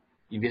นะครับ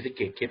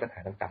investigate เคสปัญหา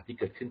ต่างๆที่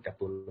เกิดขึ้นกับ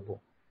ตัวระบบ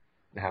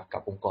นะครับกั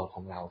บองค์กรข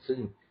องเราซึ่ง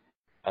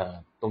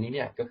ตรงนี้เ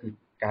นี่ยก็คือ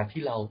การ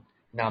ที่เรา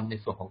นำใน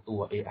ส่วนของตัว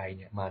AI เ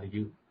นี่ยมา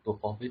reduce ตัว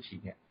false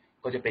positive เนี่ย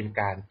ก็จะเป็น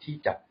การที่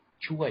จะ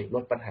ช่วยล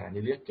ดปัญหาใน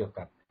เรื่องเกี่ยว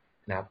กับ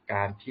นะครับก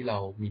ารที่เรา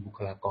มีบุค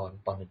ลากร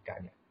ต่อหนึ่งกะ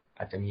เนี่ย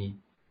อาจจะมี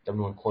จำ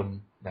นวนคน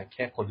นะแ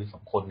ค่คนหรือ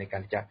2คนในการ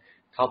ที่จะ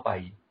เข้าไป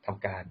ท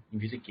ำการ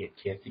investigate เ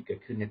คสที่เกิด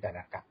ขึ้นในแต่ล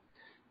ะกะ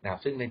นะครับ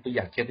ซึ่งในตัวอ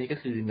ย่างเคสนี้ก็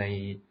คือใน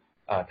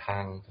ทา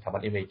งสถาบั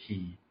น MIT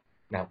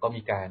นะครับก็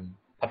มีการ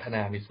พัฒน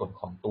าในส่วน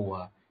ของตัว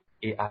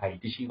AI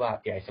ที่ชื่อว่า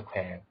AI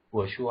Square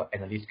Virtual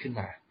Analyst ขึ้น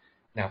มา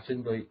นะครับซึ่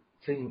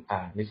ง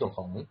ในส่วนข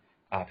อง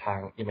ทาง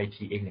MIT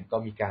เองเนี่ยก็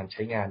มีการใ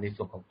ช้งานใน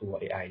ส่วนของตัว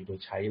AI โดย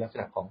ใช้ลักษ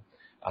ณะของ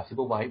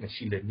Supervised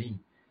Machine Learning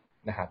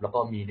นะครับแล้วก็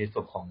มีในส่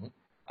วนของ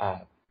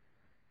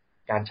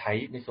การใช้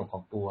ในส่วนขอ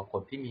งตัวค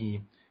นที่มี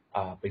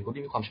เป็นคน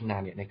ที่มีความชำนา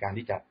ญเนี่ยในการ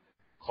ที่จะ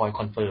คอยค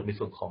อนเฟิร์มใน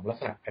ส่วนของลัก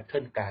ษณะแพทเทิ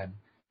ร์นการ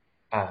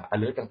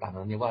alert ต่างๆ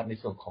นั้นเนี่ยว่าใน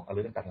ส่วนของ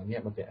alert ต่างๆนั้นเนี่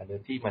ยมันเป็น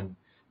alert ที่มัน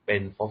เป็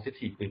น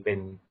positive หรือเป็น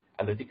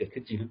alert ที่เกิด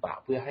ขึ้นจริงหรือเปล่า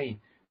เพื่อให้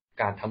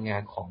การทำงา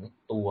นของ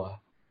ตัว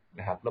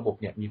นะครับระบบ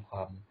เนี่ยมีคว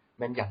ามแ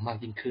ม่นยำมาก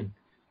ยิ่งขึ้น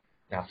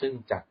นะซึ่ง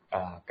จาก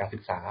การศึ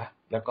กษา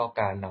แล้วก็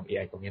การนำ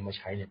AI ตรงนี้มาใ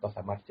ช้เนี่ยก็ส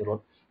ามารถจะลด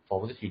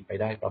false positive ไป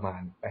ได้ประมา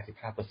ณ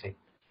 85%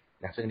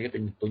 นะซึ่งนี้เ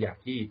ป็นตัวอย่าง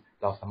ที่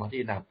เราสามารถที่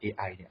จะนำ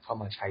AI เนี่ยเข้า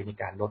มาใช้ใน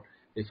การลด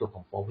ในส่วนข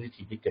อง false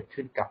positive ที่เกิด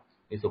ขึ้นกับ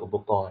ในส่วนอุป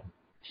กรณ์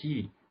ที่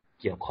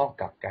เกี่ยวข้อง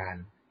กับการ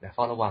เ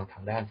ฝ้าระวังท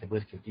างด้าน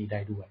Cyber Security ได้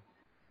ด้วย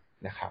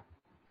นะครับ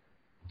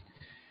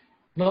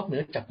นอกเหนื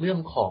อจากเรื่อง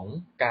ของ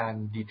การ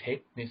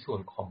detect ในส่ว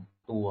นของ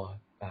ตัว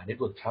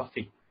network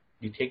traffic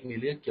detect ใน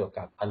เรื่องเกี่ยว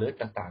กับ alert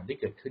ต่างๆที่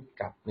เกิดขึ้น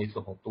กับในส่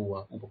วนของตัว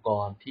อุปก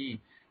รณ์ที่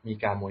มี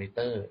การ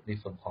monitor ใน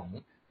ส่วนของ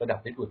ระดับ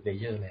network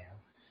layer แล้ว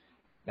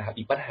นะครับ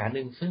อีกปัญหาห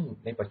นึ่งซึ่ง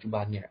ในปัจจุ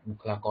บันเนี่ยบุ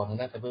คลากรทาง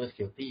ด้าน Cyber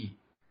Security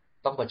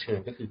ต้องเผชิญ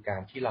ก็คือกา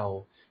รที่เรา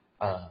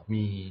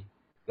มี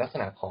ลักษ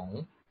ณะของ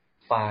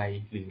ไฟล์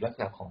หรือลักษ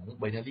ณะของ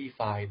binary ไ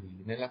ฟล์หรือ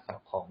ในลักษณะ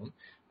ของ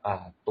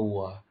ตัว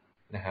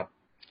นะครับ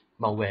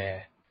malware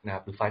นะครั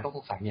บหรือไฟล์ต้องส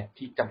งสัยเนี่ย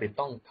ที่จำเป็น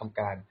ต้องทำ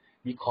การ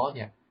วิเคราะห์เ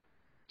นี่ย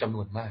จำน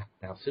วนมาก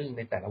นะครับซึ่งใ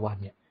นแต่ละวัน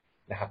เนี่ย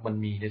นะครับมัน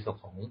มีในส่วน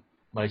ของ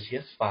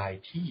malicious file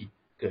ที่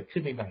เกิดขึ้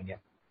นใหม่ๆเนี่ย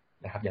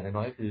นะครับอย่าง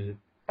น้อยๆก็คือ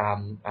ตาม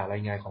รา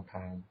ยงานของท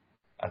าง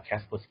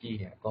Kaspersky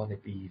เนี่ยก็ใน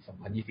ปี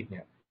 2020 เ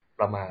นี่ย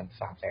ประมาณ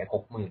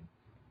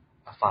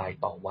 360,000 ไฟล์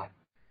ต่อวัน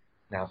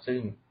นะครับซึ่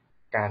ง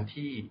การ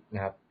ที่น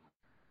ะครับ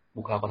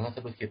บุคลากรทางด้าน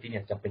Cyber Security เ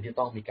นี่ยจำเป็นที่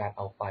ต้องมีการเ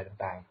อาไฟล์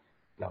ต่าง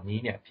ๆเหล่านี้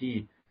เนี่ยที่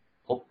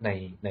พบ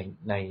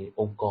ใน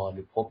องค์กรห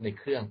รือพบใน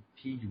เครื่อง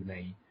ที่อยู่ใน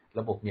ร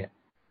ะบบเนี่ย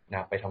น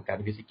ะไปทำการ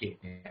investigate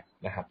เนี่ย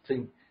นะครับซึ่ง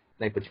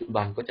ในปัจจุ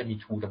บันก็จะมี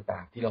tool ต่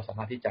างๆที่เราสาม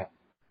ารถที่จะ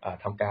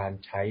ทำการ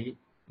ใช้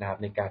นะครับ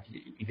ในการที่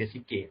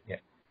investigate เนี่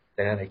ยแ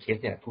ต่ในหลายเค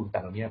สเนี่ย tool ต่า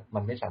งๆเหล่านี้มั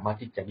นไม่สามารถ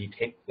ที่จะ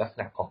detect ลักษ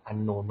ณะของ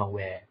unknown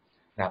malware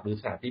นะครับหรือลั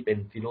กษณะที่เป็น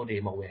zero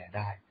day malware ไ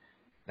ด้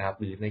นะครับ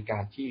หรือในกา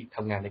รที่ท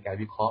ำงานในการ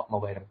วิเคราะห์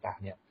malware ต่าง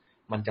ๆเนี่ย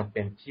มันจำเ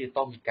ป็นที่จะ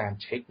ต้องมีการ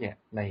เช็คเนี่ย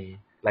ใน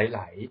หล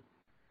าย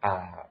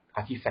ๆ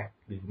artifact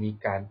หรือมี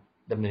การ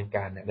ดำเนินก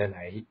ารเนี่ยหล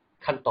าย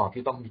ๆขั้นตอน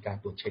ที่ต้องมีการ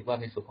ตรวจเช็คว่า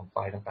ในส่วนของไฟ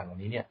ล์ต่างๆเหล่า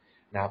นี้เนี่ย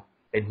นะครับ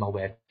เป็น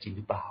malware จริงห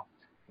รือเปล่า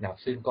นะครับ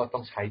ซึ่งก็ต้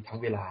องใช้ทั้ง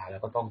เวลาแล้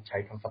วก็ต้องใช้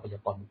ทั้งทรัพยา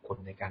กรบุคคล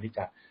ในการที่จ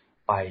ะ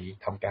ไป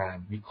ทำการ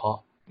วิเคราะ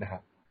ห์นะครั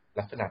บ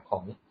ลักษณะขอ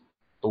ง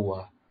ตัว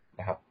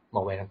นะครับ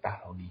malware ต่างๆ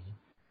เหล่านี้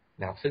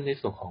นะครับซึ่งใน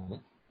ส่วนของ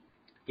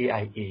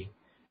AI เอง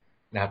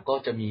นะครับก็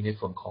จะมีใน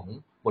ส่วนของ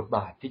บทบ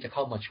าทที่จะเข้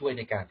ามาช่วยใ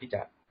นการที่จ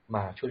ะม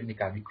าช่วยใน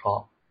การวิเคราะ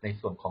ห์ใน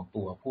ส่วนของ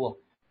ตัวพวก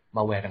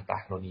malware ต่า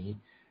งๆเหล่านี้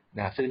น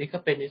ะซึ่งนี่ก็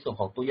เป็นในส่วน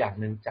ของตัวอย่าง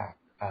หนึ่งจาก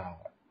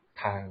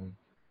ทาง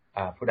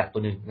product ตั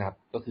วหนึ่งนะครับ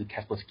ก็คือ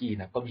Kaspersky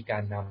นะก็มีกา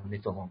รนำใน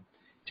ส่วนของ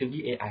เทคโนโลยี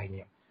AI เ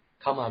นี่ย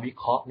เข้ามาวิ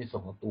เคราะห์ในส่ว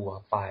นของตัว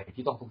ไฟล์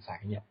ที่ต้องสงสัย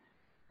เนี่ย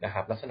นะค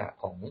รับลักษณะ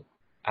ของ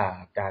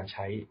การใ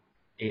ช้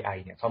AI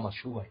เนี่ยเข้ามา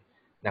ช่วย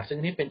นะซึ่ง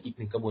นี่เป็นอีกห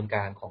นึ่งกระบวนก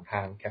ารของท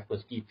าง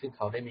Kaspersky ซึ่งเข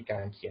าได้มีกา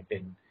รเขียนเ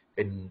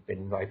ป็น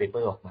white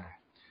paper ออกมา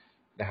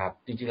นะครับ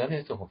จริงๆแล้วใน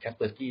ส่วนของ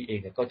Kaspersky เอง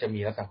เนี่ยก็จะมี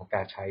ลักษณะของก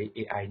ารใช้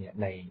AI เนี่ย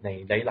ใ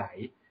นห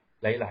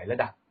ลายระ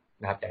ดับ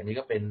นะครับแต่อันนี้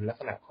ก็เป็นลัก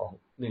ษณะของ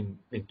ห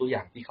นึ่งตัวอย่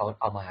างที่เขา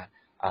เอามา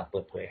เปิ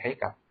ดเผยให้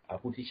กับ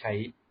ผู้ที่ใช้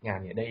งาน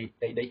เนี่ย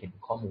ได้เห็น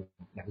ข้อมูล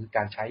นะคือก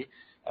ารใช้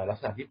ลัก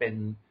ษณะที่เป็น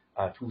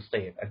two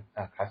state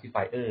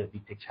classifier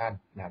detection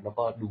นะแล้ว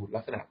ก็ดู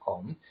ลักษณะขอ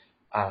ง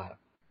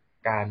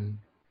การ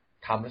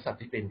ทำลักษณะ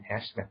ที่เป็น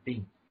hash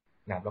mapping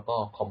นะแล้วก็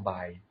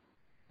combine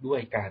ด้วย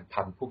การท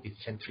ำพวก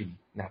decision tree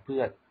นะเพื่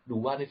อดู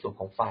ว่าในส่วน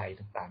ของไฟล์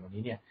ต่างๆเหล่า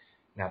นี้เนี่ย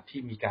นะ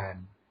ที่มีการ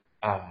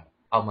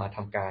เอามาท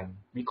ำการ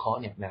วิเคราะห์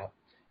เนี่ยนะครับ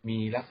มี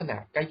ลักษณะ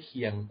ใกล้เ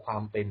คียงควา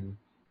มเป็น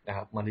นะค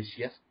รับ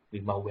malicious หรื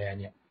อ malware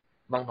เนี่ย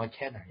มากน้อยแ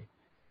ค่ไหน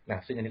น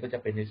ะซึ่งอันนี้ก็จะ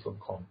เป็นในส่วน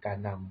ของการ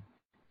น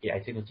ำ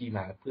AI เทคโนโลยีม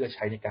าเพื่อใ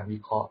ช้ในการวิ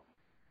เคราะห์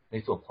ใน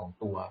ส่วนของ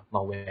ตัว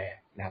malware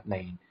นะครับ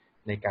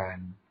ในการ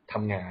ท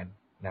ำงาน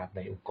นะครับใน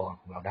องค์กร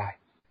ของเราได้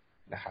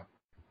นะครับ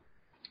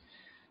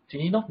ที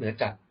นี้นอกเหนือ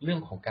จากเรื่อ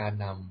งของการ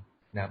น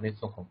ำนะครับใน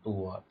ส่วนของตั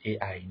ว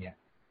AI เนี่ย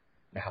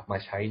นะครับมา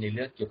ใช้ในเ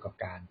รื่องเกี่ยวกับ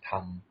การท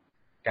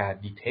ำการ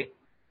detect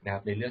นะครั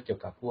บในเรื่องเกี่ย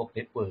วกับพวก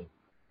network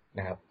น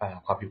ะครับ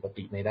ความผิดปก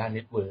ติในด้าน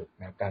network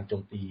นะครับการโจ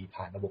มตี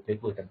ผ่านระบบ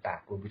network ต่า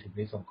งๆรวมไปถึงใ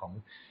นส่วนของ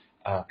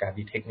การ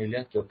detect ในเรื่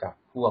องเกี่ยวกับ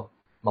พวก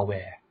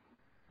malware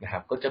นะครั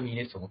บก็จะมีใ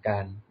นส่วนของกา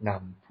รน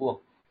ำพวก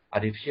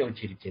artificial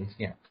intelligence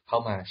เนี่ยเข้า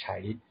มาใช้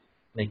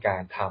ในกา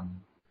รท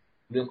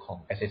ำเรื่องของ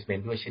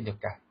assessment ด้วยเช่นเดียว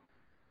กัน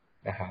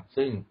นะครับ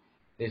ซึ่ง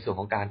ในส่วน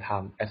ของการท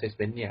ำ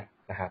assessment เนี่ย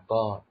นะครับ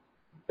ก็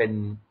เป็น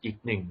อีก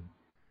หนึ่ง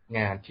ง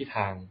านที่ท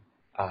าง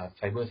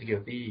cyber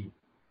security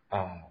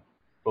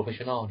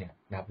professional เนี่ย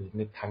นะครับหรือ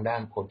ทางด้า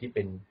นคนที่เ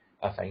ป็น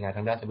สายงานท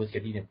างด้าน cyber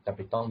security เนี่ยจะเ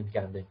ป็นต้องมีก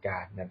ารดำเนินกา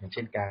รนะอย่างเ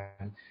ช่นกา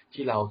ร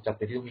ที่เราจะเ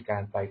ป็นที่ต้องมีกา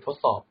รไปทด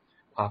สอบ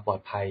ความปลอ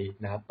ดภัย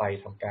นะครับไป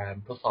ทำการ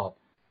ทดสอบ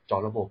จอ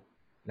ระบบ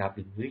นะครับห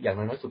รืออย่าง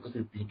น้อยสุดก็คื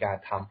อมีการ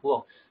ทำพวก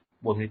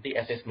vulnerability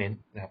assessment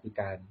นะครับคือ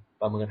การ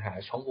ประเมินหา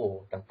ช่องโหว่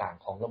ต่าง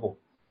ๆของระบบ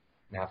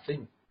นะครับซึ่ง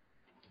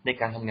ใน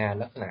การทำงาน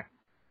ลักษณะ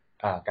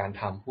การ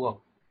ทำพวก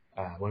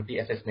vulnerability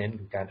assessment ห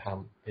รือการท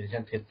ำ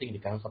penetration testing หรื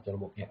อการทดสอบร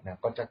ะบบเนี่ยนะ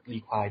ก็จะ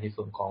require ใน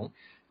ส่วนของ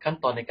ขั้น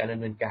ตอนในการดำ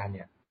เนินการเ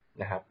นี่ย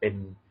นะครับเ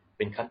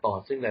ป็นขั้นตอน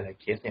ซึ่งหลายๆ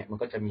เคสเนี่ยมัน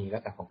ก็จะมีลั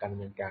กษณะของการดำ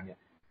เนินการเนี่ย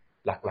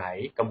หลากหลาย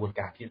กระบวน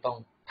การที่ต้อง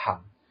ท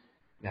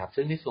ำนะครับ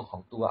ซึ่งในส่วนขอ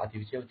งตัว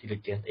artificial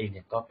intelligence เองเ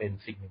นี่ยก็เป็น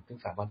สิ่งหนึ่งซึ่ง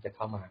สามารถจะเ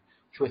ข้ามา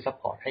ช่วย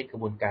support ให้กระ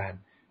บวนการ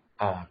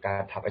กา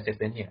รทำ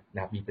assessment เนี่ยน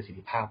ะมีประสิท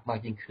ธิภาพมาก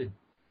ยิ่งขึ้น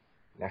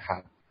นะครั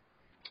บ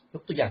ย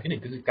กตัวอย่างที่หนึ่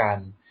งก็คือการ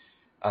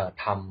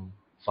ท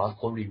ำ source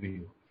code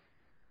review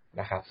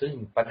นะครับซึ่ง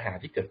ปัญหา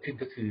ที่เกิดขึ้น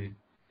ก็คือ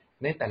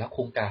ในแต่ละโค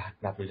รงการ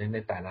นะครับหรือใน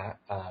แต่ละ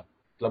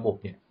ระบบ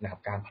เนี่ยนะครั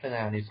บการพัฒน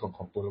าในส่วนข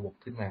องตัวระบบ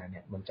ขึ้นมาเนี่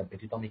ยมันจำเป็น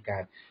ที่ต้องมีกา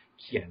ร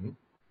เขียน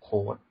โ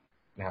ค้ด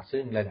นะครับ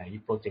ซึ่งหลาย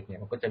ๆโปรเจกต์เนี่ย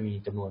มันก็จะมี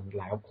จำนวน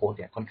หลายโค้ด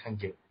เนี่ยค่อนข้าง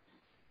เยอะ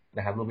น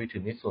ะครับรวมไปถึ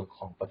งในส่วนข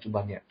องปัจจุบั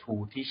นเนี่ย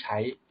tool ที่ใช้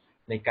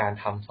ในการ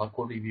ทำ source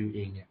code review เอ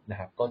งเนี่ยนะ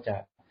ครับก็จะ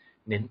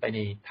เน้นไปใน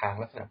ทาง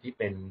ลักษณะที่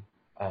เป็น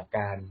ก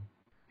าร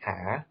หา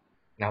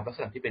นะครับลักษ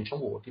ณะที่เป็นช่อ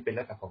งโหว่ที่เป็น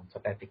ลักษณะของ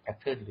static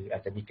pattern หรืออา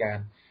จจะมีการ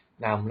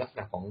นำลักษณ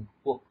ะของ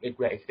พวก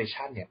regular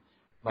expression เนี่ย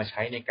มาใ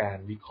ช้ในการ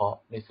วิเคราะห์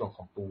ในส่วนข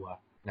องตัว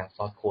นะ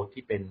source code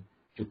ที่เป็น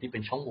จุดที่เป็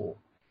นช่องโหว่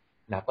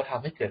นะก็ท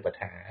ำให้เกิดปัญ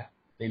หา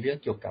ในเรื่อง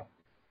เกี่ยวกับ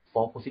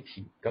false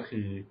positive ก็คื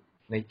อ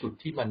ในจุด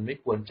ที่มันไม่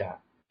ควรจะ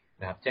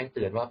นะครับแจ้งเ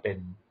ตือนว่าเป็น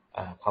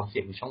ความเสี่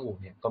ยงในช่องโหว่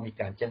เนี่ยก็มี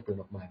การแจ้งเตือน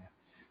ออกมา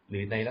หรื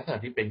อในลักษณะ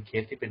ที่เป็นเค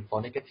สที่เป็น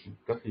false negative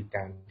ก็คือก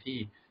ารที่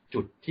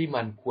จุดที่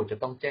มันควรจะ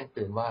ต้องแจ้งเ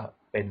ตือนว่า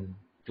เป็น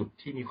จุด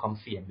ที่มีความ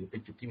เสี่ยงหรือเป็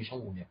นจุดที่มีช่อ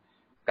งโหว่เนี่ย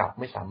กลับ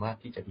ไม่สามารถ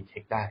ที่จะ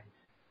detect ได้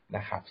น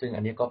ะครับซึ่งอั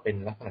นนี้ก็เป็น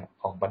ลักษณะ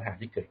ของปัญหา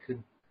ที่เกิดขึ้น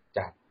จ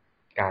าก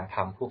การท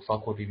ำพวก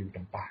source code review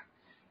ต่าง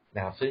ๆน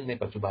ะครับซึ่งใน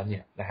ปัจจุบันเ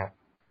นี่ยนะครับ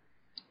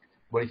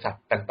บริษัท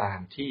ต่าง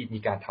ๆที่มี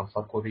การทำ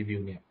source code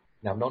review เนี่ย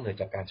นอกเหนือ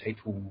จากการใช้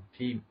tool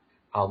ที่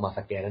เอามาส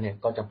แกนแล้วเนี่ย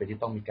ก็จำเป็นที่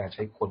ต้องมีการใ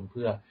ช้คนเ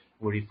พื่อ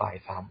verify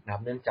ซ้ำนะครั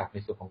บเนื่องจากใน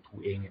ส่วนของ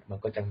tool เองเนี่ยมัน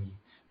ก็จะมี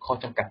ข้อ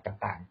จำกัด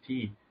ต่างๆ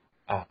ที่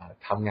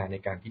ทำงานใน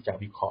การที่จะ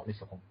วิเคราะห์ใน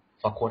ส่วนของ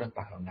source code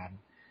ต่างๆเหล่านั้น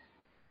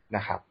น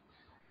ะครับ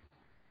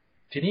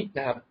ทีนี้น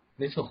ะครับ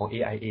ในส่วนของ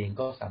AI เอง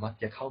ก็สามารถ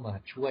จะเข้ามา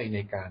ช่วยใน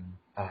การ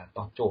ต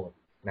อบโจทย์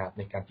นะครับใ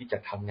นการที่จะ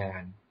ทำงา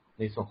น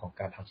ในส่วนของ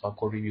การทำ source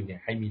code review เนี่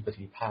ยให้มีประสิ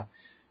ทธิภาพ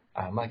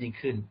มากยิ่ง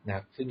ขึ้นนะค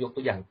รับซึ่งยก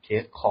ตัวอย่างเค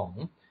สของ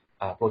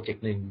โปรเจก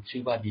ต์หนึ่งชื่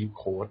อว่า Deep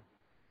Code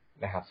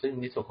นะครับซึ่ง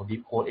ในส่วนของ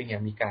Deep Code เองเนี่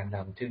ยมีการน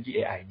ำเทคโนโลยี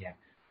AI เนี่ย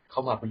เข้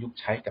ามาประยุกต์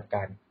ใช้กับก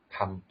ารท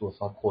ำตัว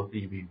source code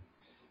review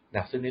น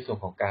ะซึ่งในส่วน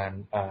ของการ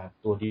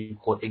ตัว Deep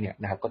Code เองเนี่ย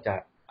นะครับก็จะ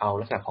เอา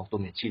ลักษณะของตัว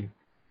machine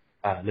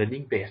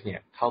learning base เนี่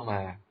ยเข้ามา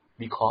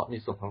วิเคราะห์ใน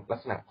ส่วนของลัก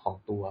ษณะของ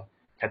ตัว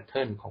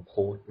pattern ของโ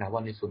ค้ดนะว่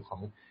าในส่วนขอ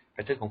ง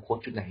pattern ของโค้ด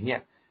จุดไหนเนี่ย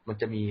มัน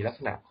จะมีลัก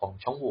ษณะของ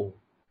ช่องโหว่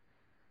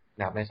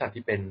นะในลักษณะ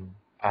ที่เป็น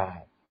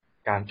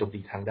การโจมตี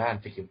ทางด้าน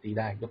security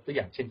ได้ยกตัวอ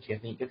ย่างเช่นเค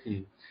สนี้ก็คือ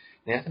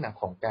ในลักษณะ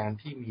ของการ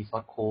ที่มี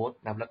source code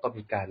นะแล้วก็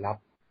มีการรับ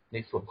ใน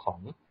ส่วนของ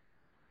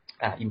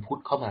input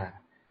เข้ามา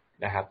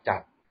นะครับจา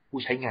กผู้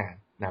ใช้งาน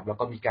นะแล้ว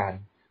ก็มีการ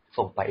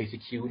ส่งไป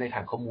execute ในฐ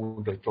านข้อมูล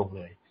โดยตรง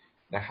เลย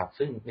นะครับ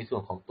ซึ่งในส่ว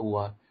นของตัว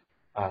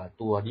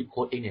Deep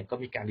Code เองเนี่ยก็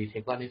มีการ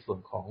detect ว่าในส่วน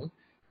ของ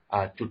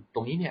จุดต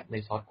รงนี้เนี่ยใน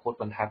source code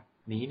บรรทัด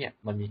นี้เนี่ย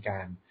มันมีกา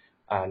ร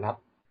รับ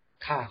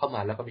ค่าเข้าม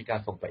าแล้วก็มีการ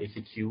ส่งไป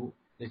execute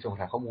ในส่วนขอ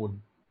งฐานข้อมูล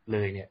เล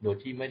ยเนี่ยโดย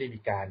ที่ไม่ได้มี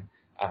การ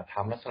ท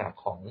ำลักษณะ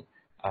ของ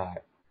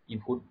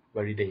input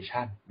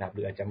validation นะห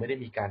รืออาจจะไม่ได้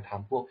มีการท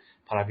ำพวก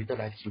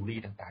parameterized query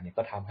ต่างๆเนี่ย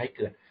ก็ทำให้เ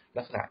กิด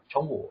ลักษณะช่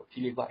องโหว่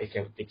ที่เรียกว่า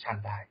SQL injection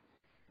ได้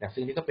นะ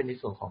ซึ่งนี่ก็เป็นใน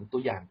ส่วนของตั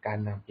วอย่างการ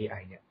นำ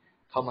AI เนี่ย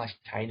เข้ามา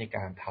ใช้ในก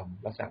ารท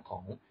ำลักษณะขอ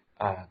ง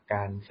ก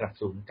ารสนับส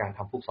นุนการท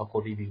ำพวก source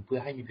code review เพื่อ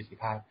ให้มีประสิทธิ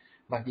ภาพ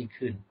มากยิ่ง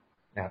ขึ้น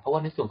นะเพราะว่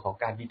าในส่วนของ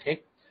การ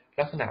detect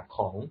ลักษณะข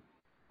อง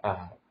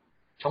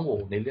ช่องโหว่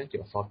ในเรื่องเกี่ย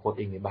วกับ source code เ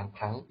องในบางค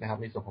รั้งนะครับ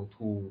ในส่วนของ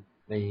tool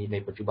ใน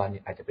ปัจจุบันเ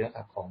นี่ยอาจจะเป็นลักษ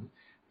ณะของ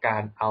กา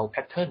รเอา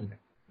pattern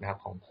นะครับ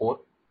ของโค้ด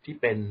ที่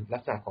เป็นลั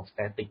กษณะของ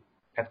static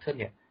pattern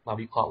เนี่ยมา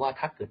วิเคราะห์ว่า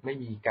ถ้าเกิดไม่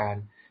มีการ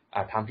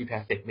ทำ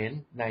prepare statement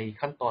ใน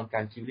ขั้นตอนกา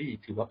ร query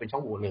ถือว่าเป็นช่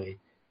องโหว่เลย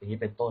อย่างนี้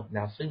เป็นต้นน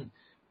ะซึ่ง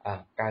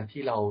การ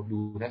ที่เราดู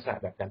ลักษณะ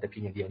แบบนั้นแต่เพี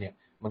ยงอย่างเดียวเนี่ย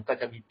มันก็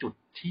จะมีจุด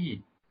ที่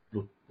ห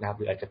ลุดนะครับห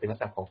รืออาจจะเป็นลัก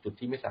ษณะของจุด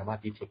ที่ไม่สามารถ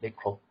detect ได้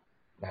ครบ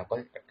นะครับก็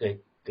เ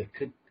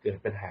กิด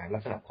ปัญหาลั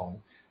กษณะของ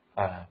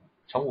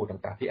ช่องโหว่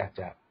ต่างๆที่อาจ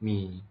จะมี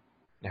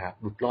นะครับ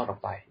หลุดรอดออก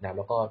ไปนะแ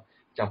ล้วก็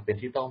จำเป็น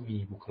ที่ต้องมี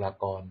บุคลา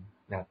กร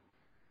นะครับ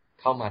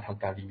เข้ามาท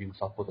ำการรีวิว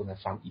ซอฟต์โค้ดตัวนั้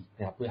นซ้ำอีกน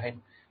ะครับเพื่อให้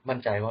มั่น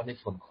ใจว่าใน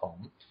ส่วนของ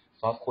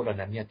ซอฟต์โค้ดเหล่า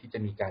นั้นเนี่ยที่จะ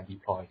มีการ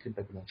deploy ขึ้นไป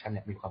บน production เ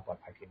นี่ยมีความปลอด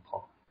ภัยเพียงพอ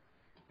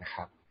นะค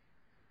รับ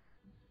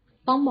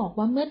ต้องบอก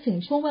ว่าเมื่อถึง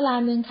ช่วงเวลา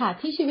นึงค่ะ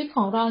ที่ชีวิตข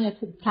องเราเนี่ย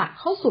ถูกผลัก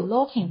เข้าสู่โล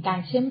กแห่งการ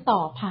เชื่อมต่อ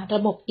ผ่านร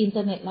ะบบอินเท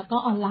อร์เน็ตแล้วก็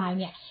ออนไลน์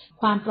เนี่ย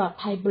ความปลอด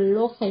ภัยบนโล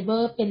กไซเบอ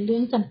ร์เป็นเรื่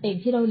องจำเป็น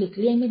ที่เราหลีก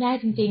เลี่ยงไม่ได้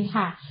จริงๆ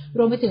ค่ะร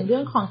วมไปถึงเรื่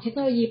องของเทคโน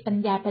โลยีปัญ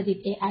ญาประดิษ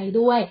ฐ์ AI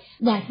ด้วย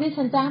อย่างที่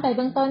ฉันแจ้งไปเ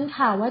บื้องต้น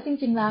ค่ะว่าจ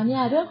ริงๆแล้วเนี่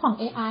ยเรื่องของ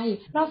AI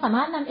เราสาม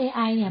ารถนำ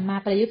AI เนี่ยมา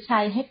ประยุกต์ใช้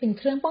ให้เป็นเ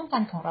ครื่องป้องกั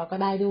นของเราก็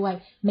ได้ด้วย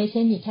ไม่ใช่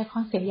มีแค่ข้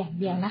อเสียอย่าง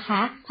เดียวนะค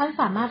ะท่าน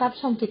สามารถรับ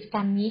ชมกิจกร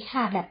รมนี้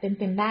ค่ะแบบเ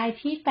ป็นๆได้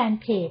ที่แฟน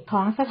เพจข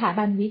องสถา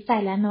บันวิจั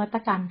ยและนวัต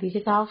กรรมดิ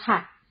จิทัลค่ะ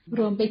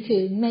รวมไปถึ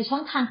งในช่อ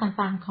งทาง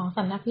ต่างๆของส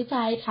ำนักวิ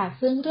จัยค่ะ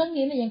ซึ่งเรื่อง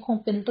นี้เนี่ยยังคง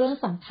เป็นเรื่อง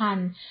สำคัญ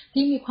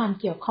ที่มีความ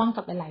เกี่ยวข้อง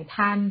กับหลายๆ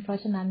ท่านเพราะ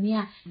ฉะนั้นเนี่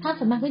ยทาง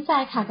สำนักวิจั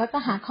ยค่ะก็จะ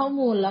หาข้อ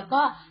มูลแล้ว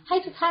ก็ให้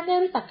ทุกท่านได้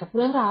รู้จักกับเ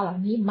รื่องราวเหล่า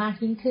นี้มาก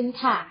ยิ่งขึ้น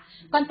ค่ะ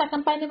ก่อนจากกั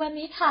นไปในวัน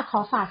นี้ค่ะขอ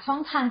ฝากช่อ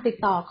งทางติด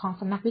ต่อของ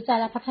สำนักวิจัย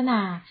และพัฒนา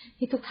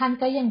ที่ทุกท่าน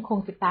ก็ยังคง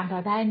ติดตามเรา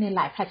ได้ในห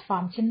ลายแพลตฟอ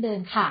ร์มเช่นเดิม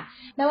ค่ะ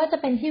ไม่ว่าจะ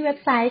เป็นที่เว็บ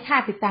ไซต์ค่ะ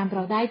ติดตามเร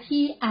าได้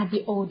ที่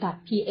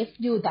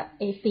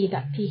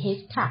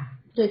rdo.pfu.ac.th ค่ะ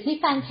หรือที่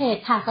แฟนเพจ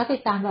ค่ะก็ติ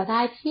ดตามเราไ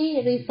ด้ที่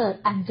Research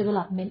and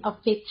Development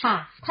Office ค่ะ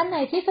ท่านไหน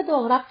ที่สะดว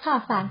กรับข่า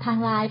วสารทาง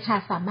ไลน์ค่ะ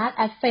สามารถแ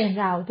อดเฟรนด์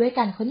เราด้วยก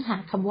ารค้นหา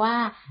คำว่า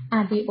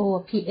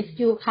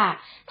RDO-PSU ค่ะ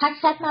ทัก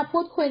แชทมาพู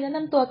ดคุยแนะน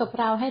ำตัวกับ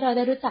เราให้เราไ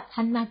ด้รู้จักท่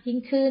านมากยิ่ง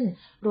ขึ้น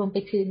รวมไป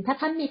ถึงถ้า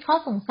ท่านมีข้อ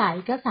สงสัย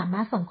ก็สาม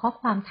ารถส่งข้อ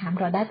ความถาม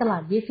เราได้ตลอ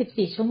ด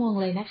 24 ชั่วโมง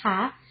เลยนะคะ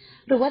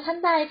รือว่าท่าน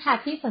ใดค่ะ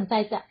ที่สนใจ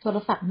จะโทร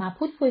ศัพท์มา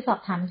พูดคุยสอบ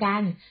ถามกั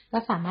นก็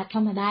สามารถเข้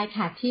ามาได้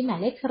ค่ะที่หมาย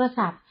เลขโทร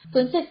ศัพท์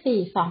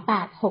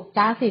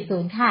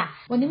074286940ค่ะ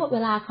วันนี้หมดเว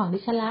ลาของดิ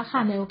ฉันแล้วค่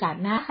ะในโอกาส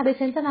หน้าค่ะดิ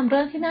ฉันจะนำเ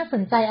รื่องที่น่าส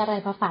นใจอะไร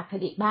มาฝากกัน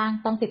อีกบ้าง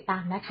ต้องติดตา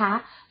มนะคะ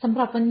สำห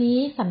รับวันนี้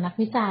สำนัก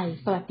วิจัย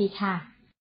สวัสดีค่ะ